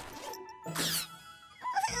 Custard.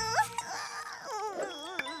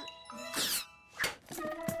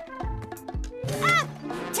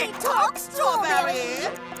 Tick-tock, Strawberry!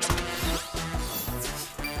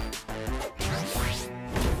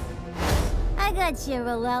 I got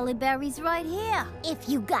your lolly berries right here, if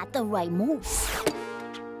you got the right moves.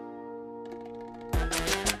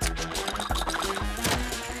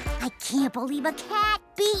 I can't believe a cat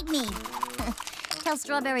beat me. Tell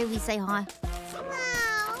Strawberry we say hi.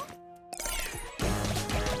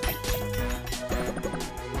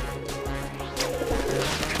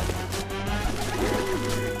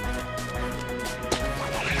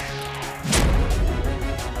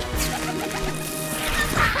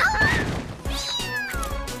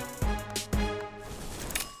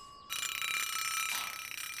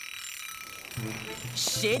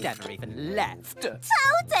 She never even left.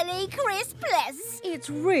 Totally Crispless. It's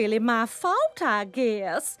really my fault, I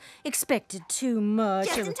guess. Expected too much.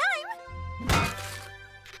 Just in time.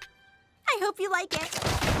 I hope you like it.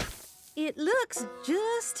 It looks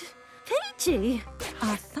just peachy.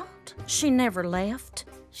 I thought she never left.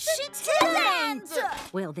 She didn't!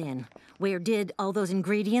 Well then, where did all those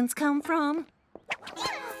ingredients come from?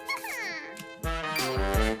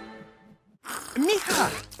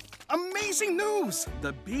 Mija! Amazing news!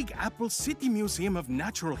 The Big Apple City Museum of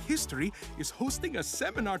Natural History is hosting a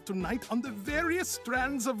seminar tonight on the various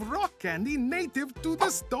strands of rock candy native to the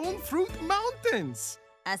Stone Fruit Mountains.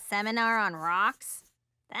 A seminar on rocks?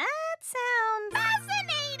 That sounds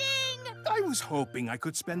fascinating! I was hoping I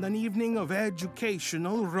could spend an evening of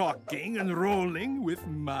educational rocking and rolling with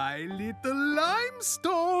my little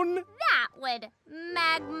limestone. That would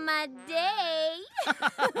make my day.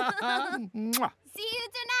 Mwah. See you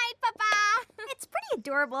tonight, Papa! It's pretty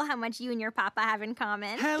adorable how much you and your Papa have in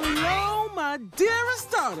common. Hello, my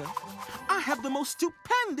dearest daughter. I have the most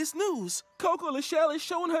stupendous news. Coco Lachelle is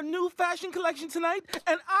showing her new fashion collection tonight,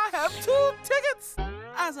 and I have 2 tickets.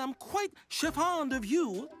 As I'm quite fond of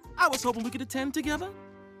you, I was hoping we could attend together.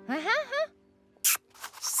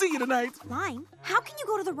 See you tonight. Lime, how can you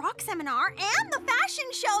go to the rock seminar and the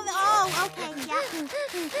fashion show? Oh, okay, yeah.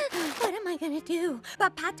 What am I gonna do?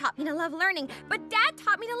 Papa taught me to love learning, but Dad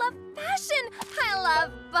taught me to love fashion. I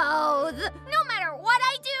love both. No matter what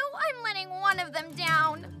I do, I'm letting one of them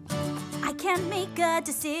down. I can't make a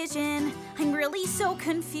decision. I'm really so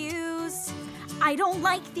confused. I don't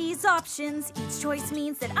like these options. Each choice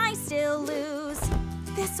means that I still lose.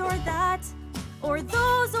 This or that, or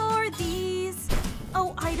those or these.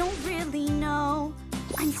 Oh, I don't really know.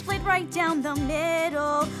 I'm split right down the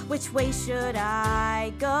middle. Which way should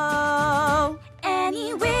I go?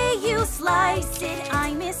 Any way you slice it,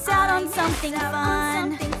 I miss out on something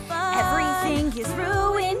fun. Everything is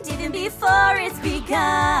ruined even before it's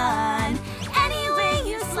begun. Any way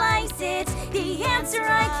you slice it, the answer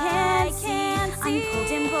I can't see. I'm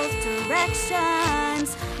pulled in both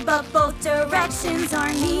directions, but both directions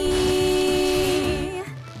are me.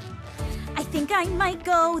 I think I might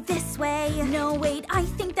go this way. No, wait, I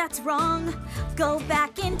think that's wrong. Go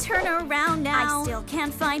back and turn around now. I still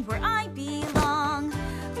can't find where I belong.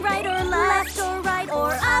 Right or left or right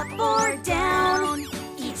or up or down.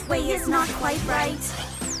 Each way is not quite right.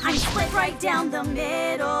 I'm split right down the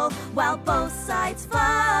middle while both sides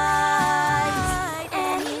fight.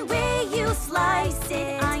 Any way you slice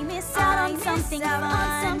it, I miss out on something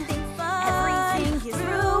fun. Everything is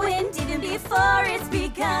ruined even before it's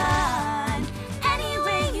begun. Any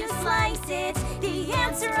way you slice it, the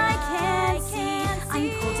answer I can't see. I'm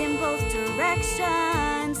pulled in both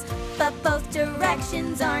directions, but both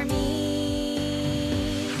directions are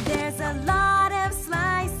me. There's a lot of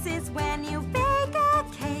slices when you bake a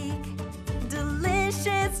cake.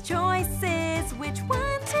 Delicious choices, which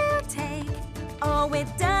one to take? Oh, it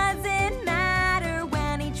doesn't matter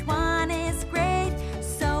when each one is great.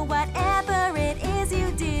 So whatever it is you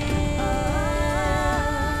do,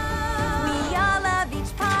 we all love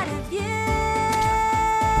each part of you.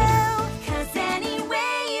 'Cause any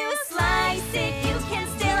way you slice it, you can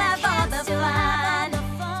still have all the fun.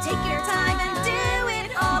 Take your time and do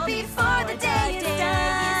it all before the day is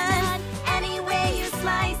done. Any way you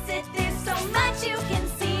slice it, there's so much you can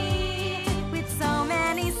see. With so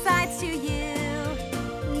many sides to you,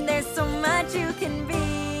 there's so much you can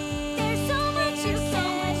be. There's so much you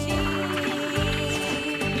can be.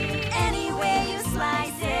 Any way you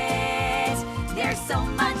slice it, there's so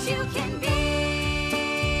much you can be.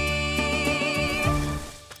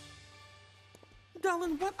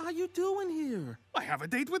 Darling, what are you doing here? I have a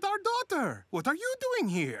date with our daughter. What are you doing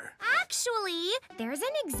here? Actually, there's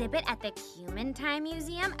an exhibit at the Human Time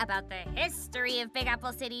Museum about the history of Big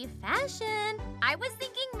Apple City fashion. I was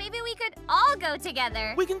thinking maybe we could all go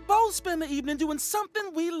together. We can both spend the evening doing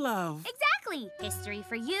something we love. Exactly. History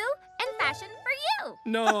for you and fashion for you.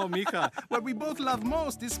 No, Mika. What we both love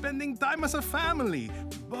most is spending time as a family.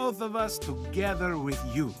 Both of us together with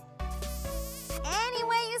you. Any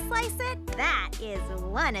way you slice it, that is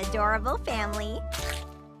one adorable family.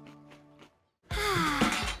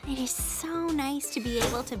 It is so nice to be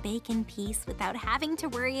able to bake in peace without having to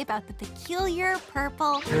worry about the peculiar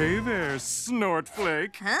purple... Hey there,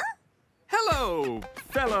 Snortflake. Huh? Hello,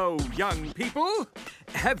 fellow young people.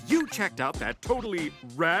 Have you checked out that totally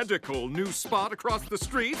radical new spot across the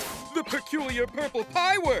street? The Peculiar Purple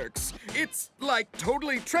Pie Works. It's like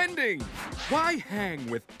totally trending. Why hang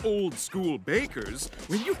with old school bakers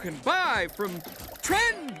when you can buy from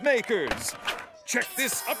trend makers? Check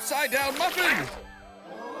this upside down muffin.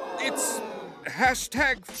 It's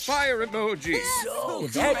hashtag fire emoji. So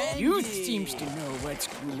that youth seems to know what's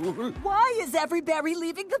cool. Why is every berry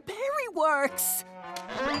leaving the Berry Works?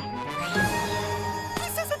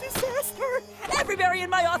 This is a disaster! Every berry in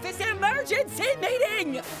my office, emergency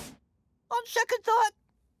meeting! On second thought,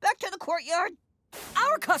 back to the courtyard.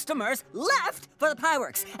 Our customers left for the Pie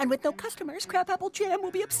Works, and with no customers, Crabapple Jam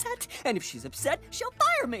will be upset. And if she's upset, she'll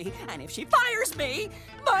fire me. And if she fires me,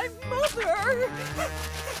 my mother...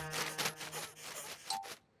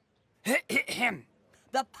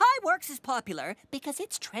 The Pie Works is popular because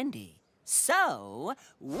it's trendy. So,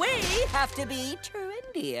 we have to be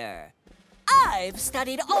trendier. I've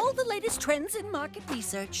studied all the latest trends in market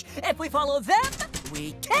research. If we follow them,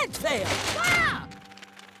 we can't fail. Ah!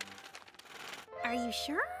 Are you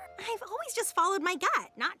sure? I've always just followed my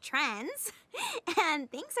gut, not trends. And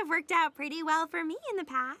things have worked out pretty well for me in the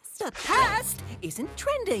past. The past isn't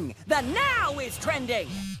trending. The now is trending.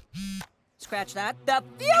 Scratch that. The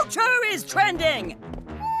future is trending!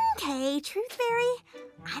 Okay, Truth Fairy,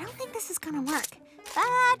 I don't think this is gonna work.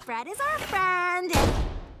 But Fred is our friend and...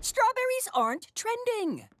 Strawberries aren't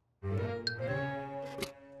trending.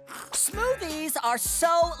 Smoothies are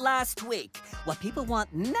so last week. What people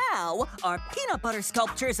want now are peanut butter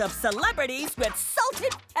sculptures of celebrities with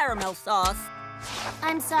salted caramel sauce.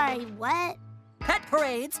 I'm sorry, what? Pet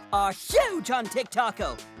parades are huge on TikTok.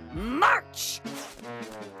 March!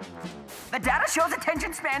 The data shows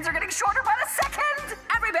attention spans are getting shorter by the second.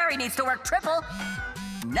 Every berry needs to work triple.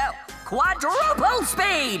 No, quadruple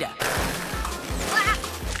speed.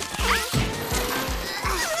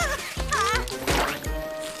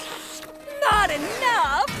 Not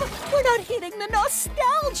enough. We're not hitting the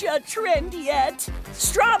nostalgia trend yet.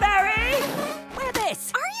 Strawberry, wear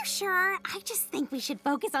this. Are you sure? I just think we should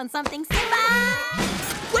focus on something simple.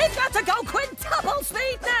 We've got to go quintuple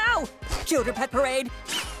speed now. Cuter Pet Parade.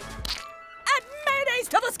 Add mayonnaise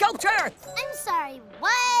to the sculpture. I'm sorry,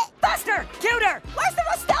 what? Faster, cuter. Where's the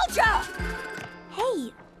nostalgia?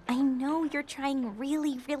 Hey, I know you're trying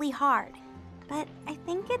really, really hard, but I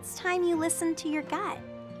think it's time you listen to your gut.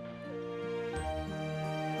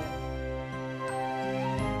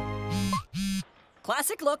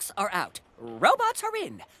 Classic looks are out. Robots are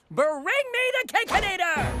in. Bring me the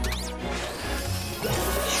Cakeinator!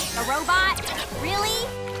 A robot? Really?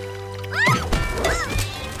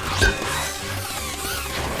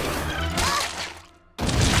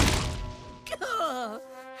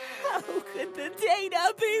 How could the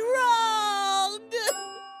data be wrong?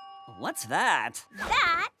 What's that?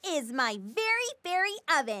 That is my very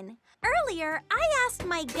oven. Earlier, I asked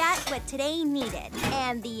my gut what today needed,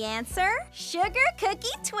 and the answer, sugar cookie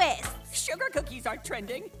twists. Sugar cookies aren't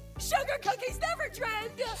trending. Sugar cookies never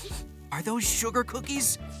trend. Are those sugar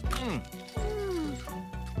cookies?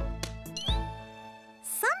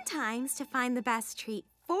 Sometimes to find the best treat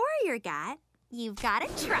for your gut, you've got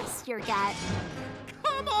to trust your gut.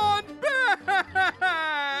 Come on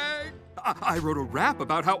back! I wrote a rap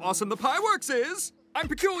about how awesome the Pie Works is. I'm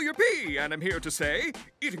Peculiar P, and I'm here to say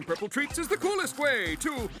eating purple treats is the coolest way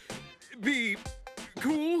to be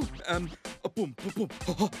cool.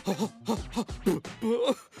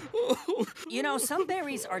 You know, some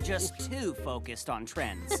berries are just too focused on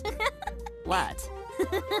trends. What?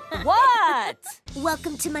 What?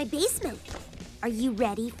 Welcome to my basement. Are you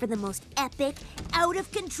ready for the most epic,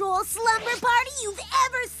 out-of-control slumber party you've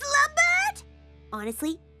ever slumbered?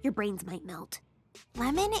 Honestly, your brains might melt.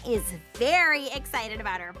 Lemon is very excited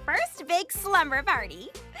about her first big slumber party.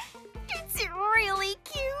 It's really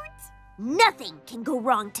cute. Nothing can go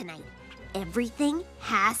wrong tonight. Everything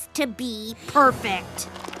has to be perfect.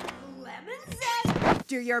 Lemon says,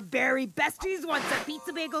 do your berry besties want some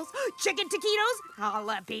pizza bagels, chicken taquitos,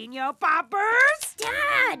 jalapeno poppers?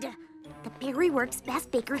 Dad! The Berry Works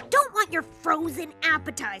best bakers don't want your frozen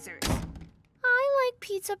appetizers. I like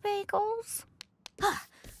pizza bagels.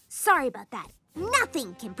 Sorry about that.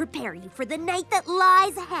 Nothing can prepare you for the night that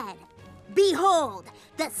lies ahead. Behold,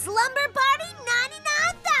 the Slumber Party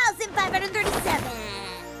 99,537.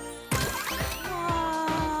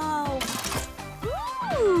 Whoa.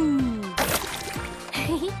 Ooh.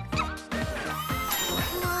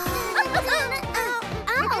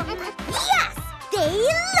 Yes, they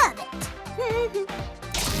love it.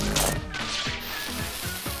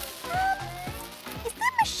 Is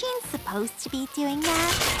that machine supposed to be doing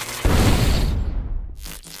that?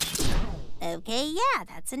 Okay, yeah,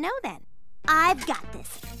 that's a no then. I've got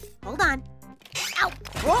this. Hold on. Ow!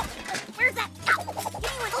 Oh, Where's that? Ow! Give me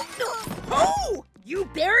one. oh! You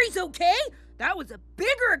berries okay? That was a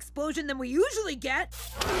bigger explosion than we usually get.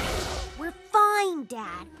 We're fine,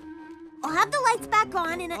 Dad. I'll have the lights back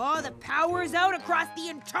on and... Oh, the power's out across the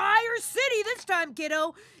entire city this time,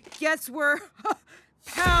 kiddo. Guess we're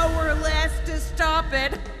powerless to stop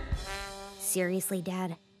it. Seriously,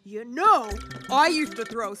 Dad? You know, I used to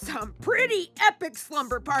throw some pretty epic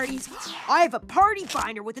slumber parties. I have a party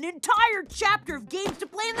finder with an entire chapter of games to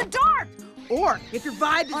play in the dark. Or, if your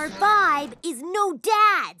vibe is... Our vibe is no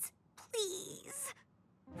dads. Please.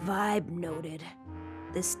 Vibe noted.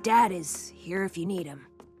 This dad is here if you need him.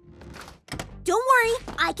 Don't worry,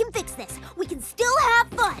 I can fix this. We can still have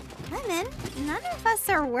fun. Lemon, none of us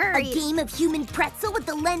are worried. A game of human pretzel with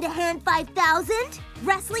the Lend a Hand 5000?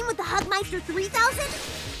 Wrestling with the Hugmeister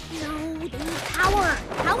 3000? No, they need power.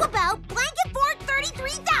 How about Blanket Fort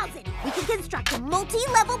 33,000? We can construct a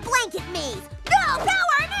multi-level blanket maze. No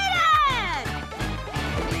power needed!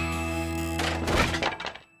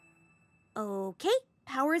 Okay,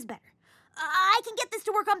 power is better. I can get this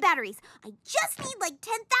to work on batteries. I just need like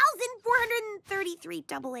 10,433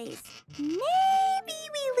 double A's. Maybe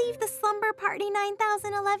we leave the Slumber Party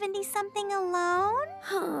 9,011 something alone?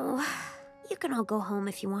 Oh, you can all go home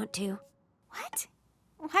if you want to. What?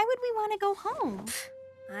 Why would we want to go home?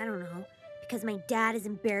 I don't know. Because my dad is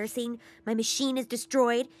embarrassing, my machine is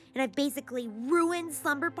destroyed, and I've basically ruined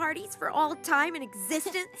slumber parties for all time and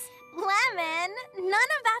existence. Lemon, none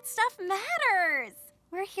of that stuff matters.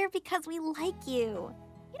 We're here because we like you.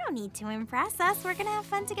 You don't need to impress us. We're gonna have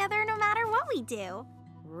fun together no matter what we do.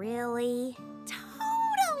 Really?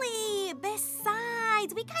 Totally!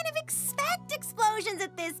 Besides, we kind of expect explosions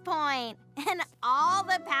at this point. And all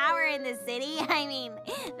the power in the city, I mean,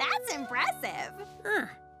 that's impressive. Huh.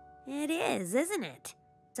 It is, isn't it?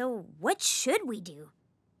 So what should we do?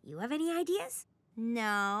 You have any ideas?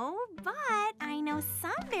 No, but I know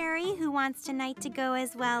some berry who wants tonight to go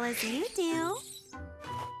as well as you do.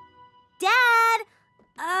 Dad!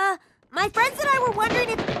 My friends and I were wondering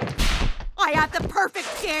if... I have the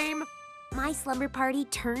perfect game! My slumber party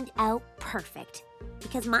turned out perfect.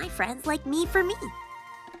 Because my friends like me for me.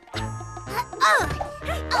 You're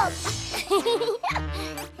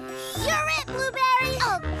it, Blueberry!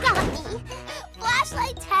 Oh, got me!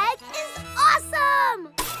 Flashlight tag is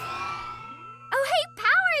awesome! Oh, hey,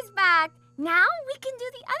 Power's back! Now we can do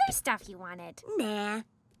the other stuff you wanted. Nah,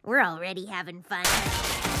 we're already having fun.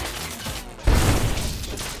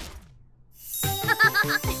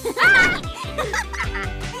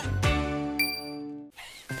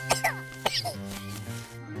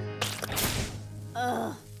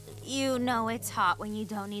 Ugh, you know it's hot when you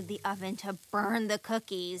don't need the oven to burn the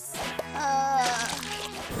cookies.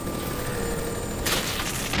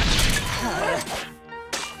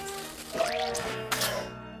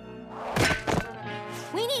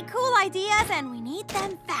 We need cool ideas and we need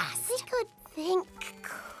them fast. We could think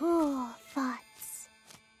cool thoughts.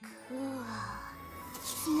 Cool.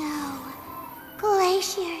 Snow.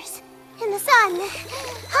 Glaciers. In the sun.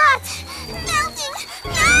 Hot. Melting.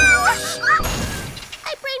 No!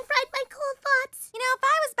 I brain fried my cool thoughts. You know, if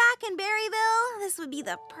I was back in Berryville, this would be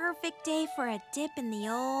the perfect day for a dip in the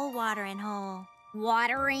old watering hole.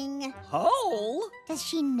 Watering hole? Does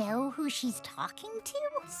she know who she's talking to?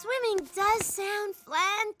 Swimming does sound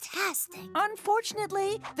fantastic.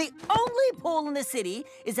 Unfortunately, the only pool in the city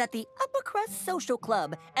is at the Upper Crust Social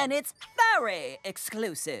Club, and it's very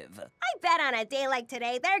exclusive. I bet on a day like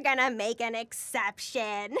today, they're gonna make an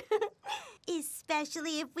exception.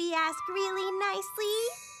 Especially if we ask really nicely.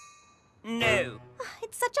 No.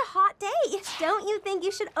 It's such a hot day. Don't you think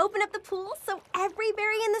you should open up the pool so every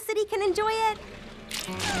berry in the city can enjoy it?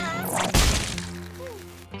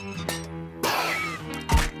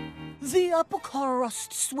 The Upper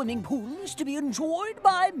Crust swimming pool is to be enjoyed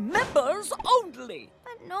by members only.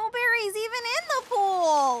 But no berries even in the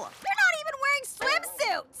pool. They're not even wearing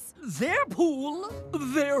swimsuits. Their pool,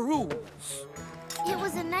 their rules. It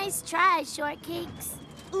was a nice try, Shortcakes.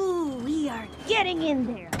 Ooh, we are getting in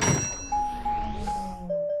there.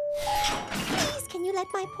 Please, can you let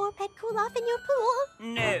my poor pet cool off in your pool?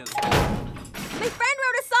 No. My friend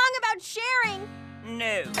wrote a song about sharing.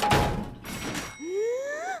 No.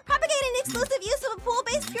 Propagating the exclusive use of a pool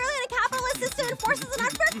based purely on a capitalist system enforces an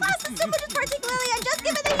unfair class system which is particularly unjust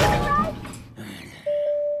given the human rights.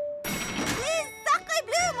 Les sacre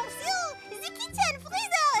bleu, monsieur! The kitchen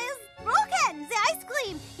freezer is broken! The ice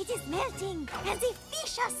cream, it is melting, and the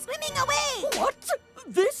fish are swimming away! What?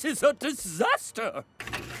 This is a disaster!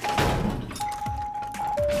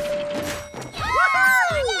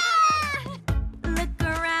 Look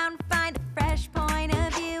around, find a fresh point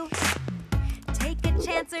of view. Take a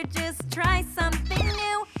chance or just try something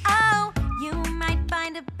new. Oh, you might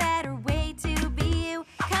find a better way to be you.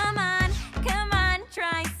 Come on,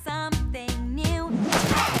 try something new.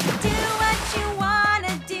 Do what you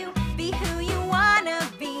wanna do, be who you wanna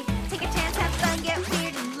be. Take a chance, have fun, get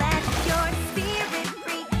weird, and let your spirit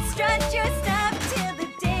free. Strut your stuff till the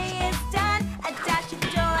day is done. A dash of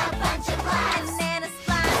joy, a bunch of fun, and then a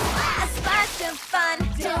splash of fun.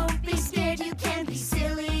 Don't be scared, you can be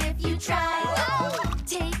silly if you try.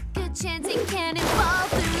 Take a chance and cannonball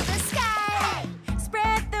through the sky.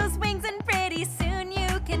 Spread those wings and pretty soon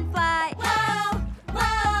you can fly. Whoa,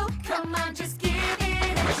 whoa, come on, just give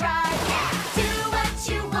it a try. Do what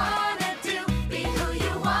you wanna do, be who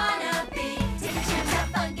you wanna be. Take a chance, have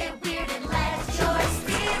fun, get weird, and let your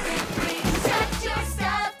spirit free. Touch your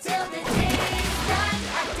stuff till the day is done.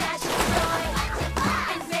 A dash of joy,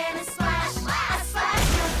 and then a splash of fun.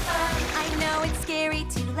 I know it's scary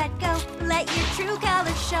to let go, let your true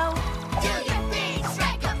colors show. Do your thing,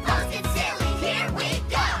 strike a pose, it's silly, here we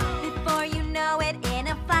go. Before you know it, in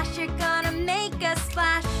a flash you're gonna make a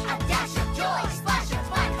splash. A dash of joy, splash of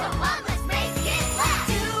fun, come on, let's make it last.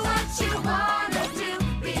 Do what you wanna do,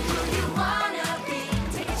 be who you wanna be.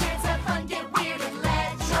 Take a chance, have fun, get weird, and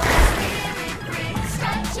let your spirit free.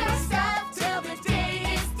 Stretch your stuff till the day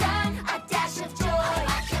is done. A dash of joy,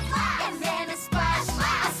 and then a splash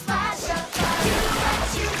of fun. Do what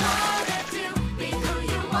you wanna do, be who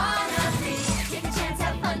you wanna be. Take a chance,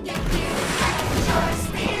 have fun, get weird, and let your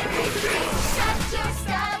spirit free. Stretch your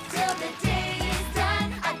stuff till the day is done.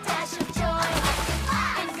 A dash of joy,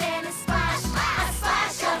 and then a splash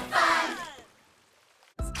of fun.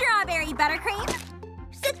 Strawberry buttercream,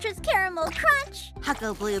 citrus caramel crunch,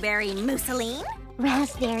 huckle blueberry mousseline,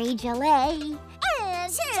 Raspberry gelée.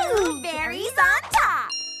 and two berries on top.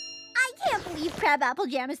 I can't believe Crabapple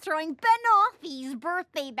Jam is throwing Banoffee's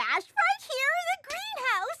birthday bash right here in the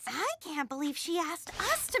greenhouse. I can't believe she asked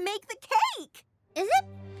us to make the cake! Is it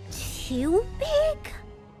too big?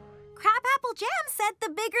 Crabapple Jam said the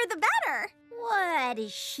bigger the better. What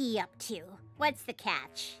is she up to? What's the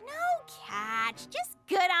catch? No catch, just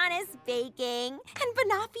good honest baking. And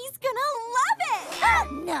Banoffee's gonna love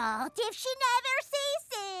it! Not if she never sees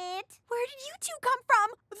it. Where did you two come from?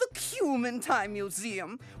 The Cumin-Time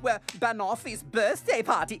Museum, where Banoffee's birthday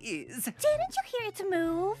party is. Didn't you hear it's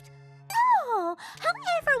moved? No.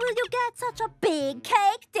 However will you get such a big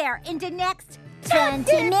cake there in the next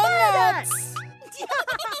 20 minutes?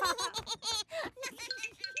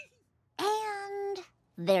 And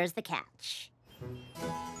there's the catch.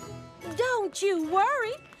 Don't you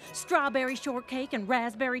worry. Strawberry Shortcake and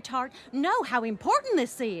Raspberry Tart know how important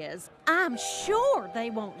this is. I'm sure they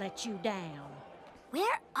won't let you down.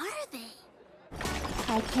 Where are they?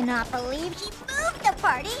 I cannot believe she moved the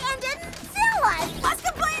party and didn't tell us. Less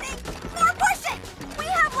complaining, more pushing. We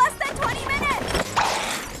have less than 20 minutes.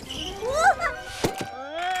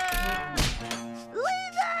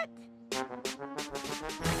 Leave it.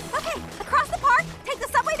 Okay, across the park, take the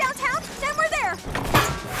subway downtown, then we're there.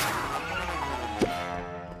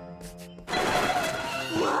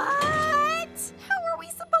 What? How are we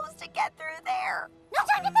supposed to get through there? No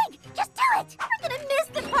time to think. Just do it. We're gonna miss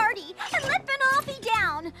the party and let Banoffee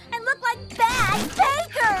down and look like bad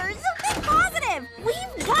bakers. Be positive.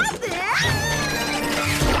 We've got this.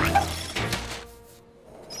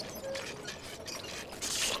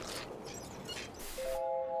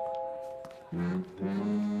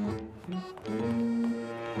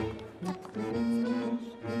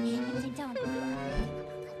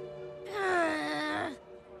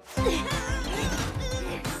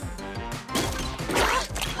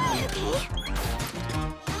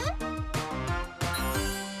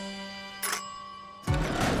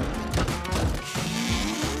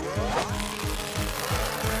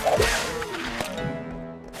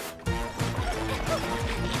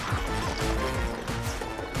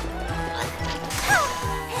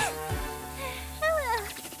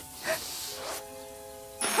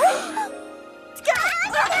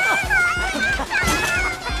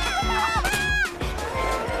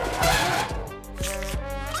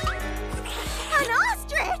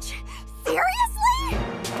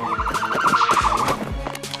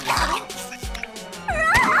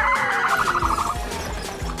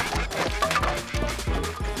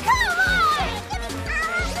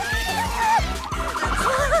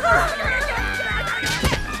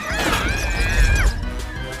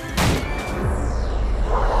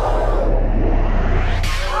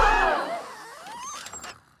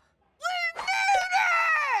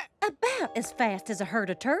 as fast as a herd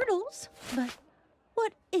of turtles. But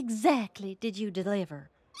what exactly did you deliver?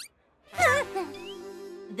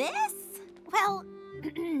 This? Well,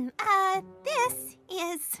 this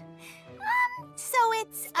is... so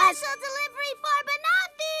it's... Special delivery for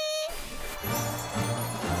Banoffee!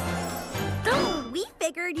 Oh, we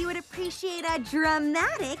figured you would appreciate a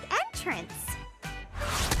dramatic entrance.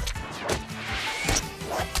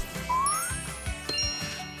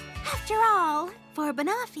 After all, for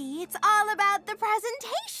Banoffee, it's all about the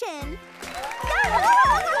presentation.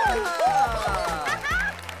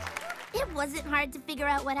 It wasn't hard to figure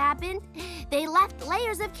out what happened. They left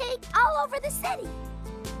layers of cake all over the city.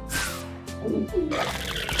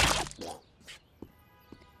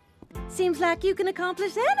 Seems like you can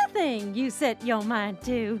accomplish anything you set your mind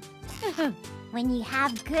to. When you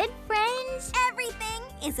have good friends, everything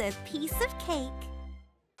is a piece of cake.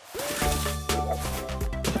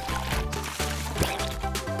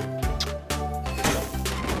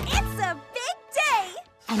 It's a big day!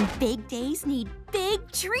 And big days need big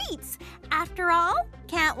treats. After all,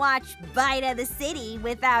 can't watch Bite of the City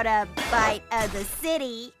without a Bite of the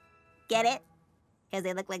City. Get it? Because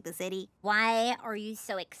they look like the city. Why are you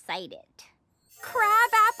so excited?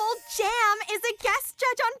 Crabapple Jam is a guest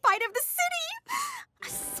judge on Bite of the City. A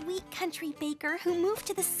sweet country baker who moved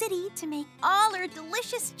to the city to make all her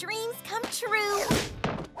delicious dreams come true.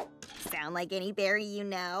 Sound like any berry you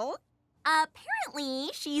know? Apparently,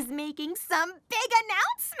 she's making some big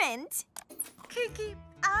announcement. Kiki,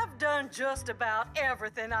 I've done just about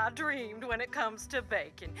everything I dreamed when it comes to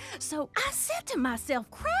baking. So I said to myself,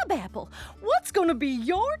 Crabapple, what's gonna be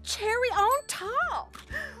your cherry on top?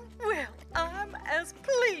 Well, I'm as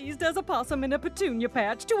pleased as a possum in a petunia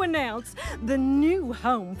patch to announce the new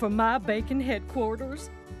home for my baking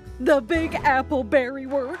headquarters, the Big Apple Berry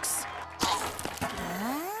Works.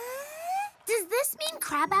 Does this mean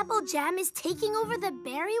Crabapple Jam is taking over the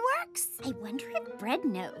Berry Works? I wonder if Bread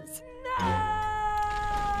knows.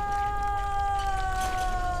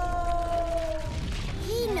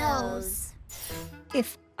 He knows.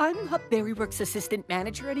 If I'm not Berryworks' assistant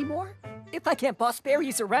manager anymore, if I can't boss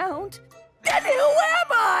berries around, then who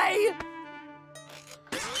am I?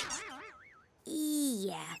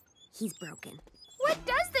 Yeah, he's broken. What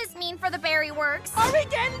does this mean for the Berry Works? Are we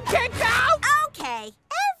getting kicked out? Okay,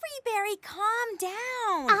 Berry, calm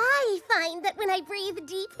down. I find that when I breathe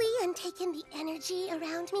deeply and take in the energy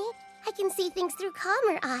around me, I can see things through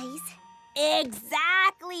calmer eyes.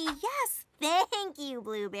 Exactly. Yes, thank you,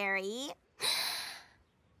 Blueberry.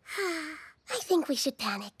 I think we should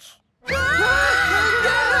panic. Everybody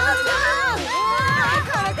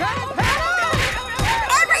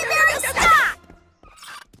stop!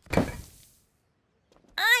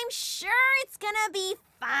 I'm sure it's gonna be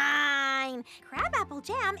fine. Crabapple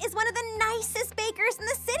Jam is one of the nicest bakers in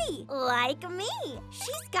the city, like me.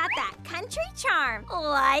 She's got that country charm,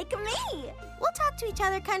 like me. We'll talk to each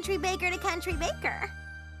other country baker to country baker.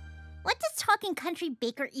 What does talking country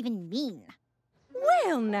baker even mean?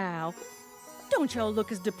 Well now, don't y'all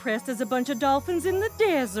look as depressed as a bunch of dolphins in the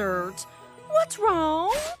desert. What's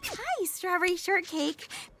wrong? Hi, Strawberry Shortcake.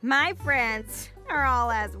 My friends are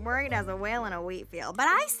all as worried as a whale in a wheat field, but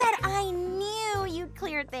I said I knew you'd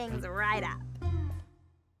clear things right up.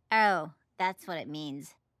 Oh, that's what it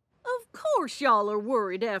means. Of course y'all are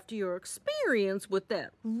worried after your experience with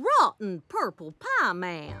that rotten purple pie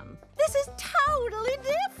man. This is totally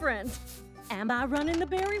different. Am I running the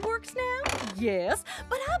Berry Works now? Yes,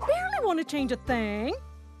 but I barely want to change a thing.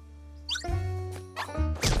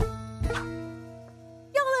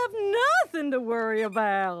 Y'all have nothing to worry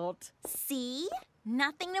about. See?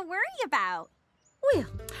 Nothing to worry about. Well,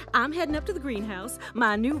 I'm heading up to the greenhouse,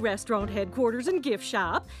 my new restaurant headquarters and gift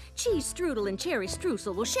shop. Cheese strudel and cherry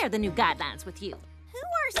streusel will share the new guidelines with you. Who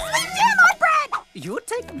are sweet jam on bread? You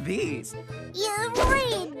take these. You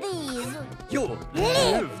read these. You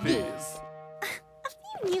live these.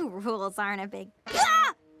 New rules aren't a big...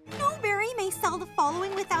 Ah! Blueberry may sell the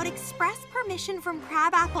following without express permission from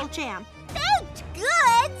Crabapple Jam. Baked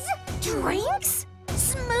goods! Drinks?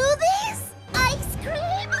 Smoothies? Ice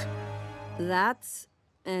cream? That's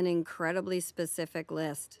an incredibly specific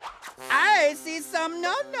list. I see some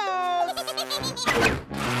no-nos.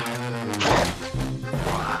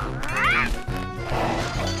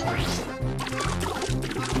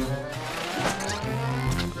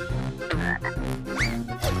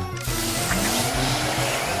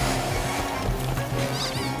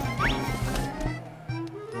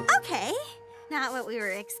 Okay, not what we were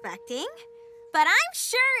expecting, but I'm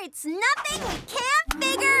sure it's nothing we can't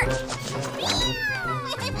figure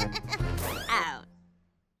out.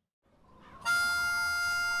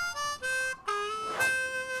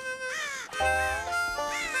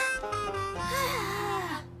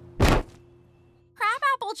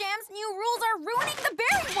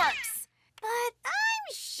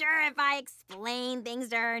 things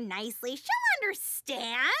to her nicely. She'll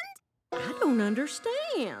understand. I don't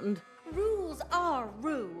understand. Rules are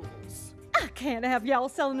rules. I can't have y'all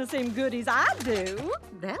selling the same goodies I do.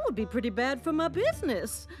 That would be pretty bad for my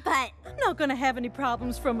business. But I'm not gonna have any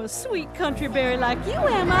problems from a sweet country berry like you,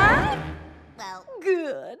 am I? Well,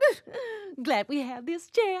 good. Glad we had this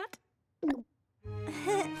chat.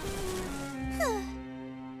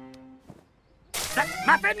 That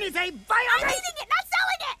muffin is a violation! I'm eating it, not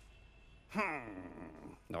selling it!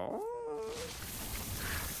 No.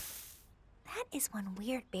 That is one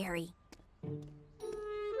weird berry.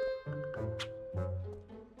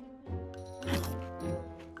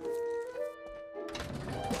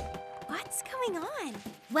 What's going on?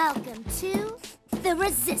 Welcome to the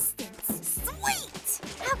Resistance. Sweet!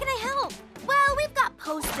 How can I help? Well, we've got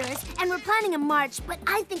posters, and we're planning a march, but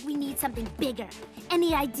I think we need something bigger.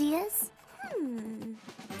 Any ideas?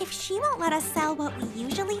 If she won't let us sell what we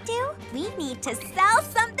usually do, we need to sell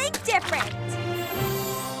something different.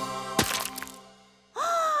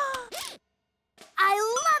 I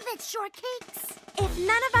love it, Shortcakes! If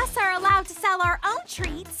none of us are allowed to sell our own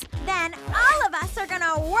treats, then all of us are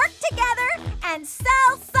gonna work together and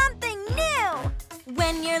sell something new.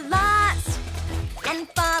 When you're lost and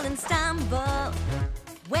fall and stumble,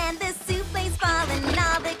 when the souffle's fall and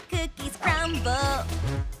all the cookies crumble,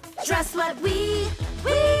 trust what we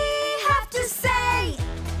have to say.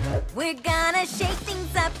 We're gonna shake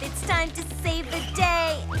things up, it's time to save the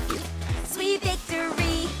day. Sweet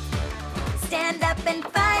victory, stand up and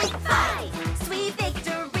fight, fight. Sweet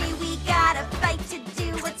victory, we gotta fight to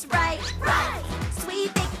do what's right, right.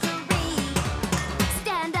 Sweet victory,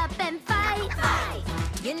 stand up and fight, fight.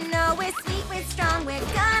 You know we're sweet, we're strong, we're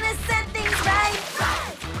gonna set things right,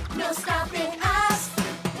 right. No stopping us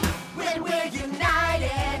when we're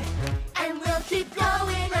united, and we'll keep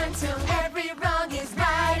going until every wrong is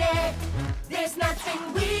righted. There's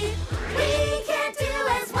nothing we can't do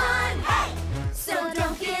as one. Hey! So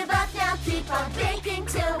don't give up now, keep on thinking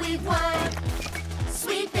till we've won.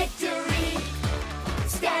 Sweet victory,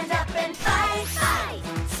 stand up and fight, fight.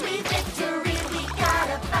 Sweet victory, we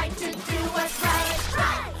gotta fight to do what's right,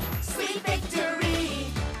 right. Sweet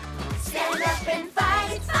victory, stand up and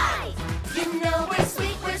fight, fight. You know we're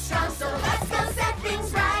sweet, we're strong, so let's go set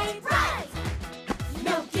things right, right.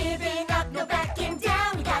 No giving up, no backing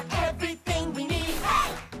down, we got everything we need.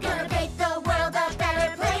 Hey! Gonna make the world a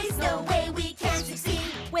better place, no way we can succeed.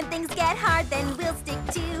 When things get hard, then we'll stick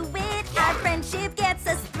to it. Our friendship gets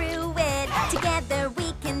us through it. Together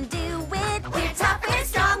we can do it. We're tough, we're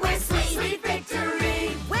strong, we're sweet. Sweet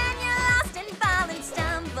victory. When you're lost and fall and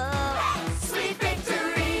stumble. Sweet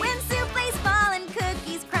victory. When souffles fall and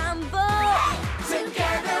cookies crumble.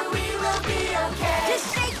 Together we will be okay. Just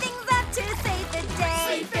shake things up to save the day.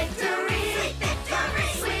 Sweet victory. Sweet victory.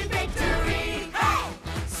 Sweet victory. Hey!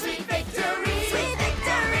 Sweet victory. Sweet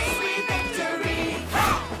victory. Sweet victory.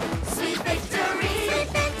 Hey! Sweet victory. Sweet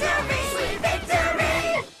victory. Sweet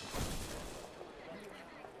victory.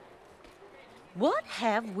 What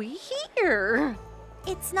have we here?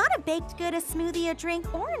 It's not a baked good, a smoothie, a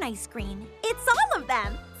drink, or an ice cream. It's all of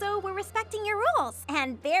them. So we're respecting your rules.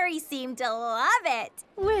 And berries seem to love it.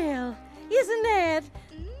 Well, isn't that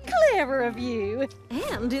clever of you?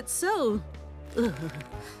 And it's so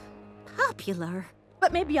popular.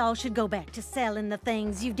 But maybe y'all should go back to selling the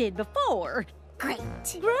things you did before. Great.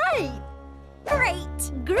 Great.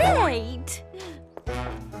 Great. Great.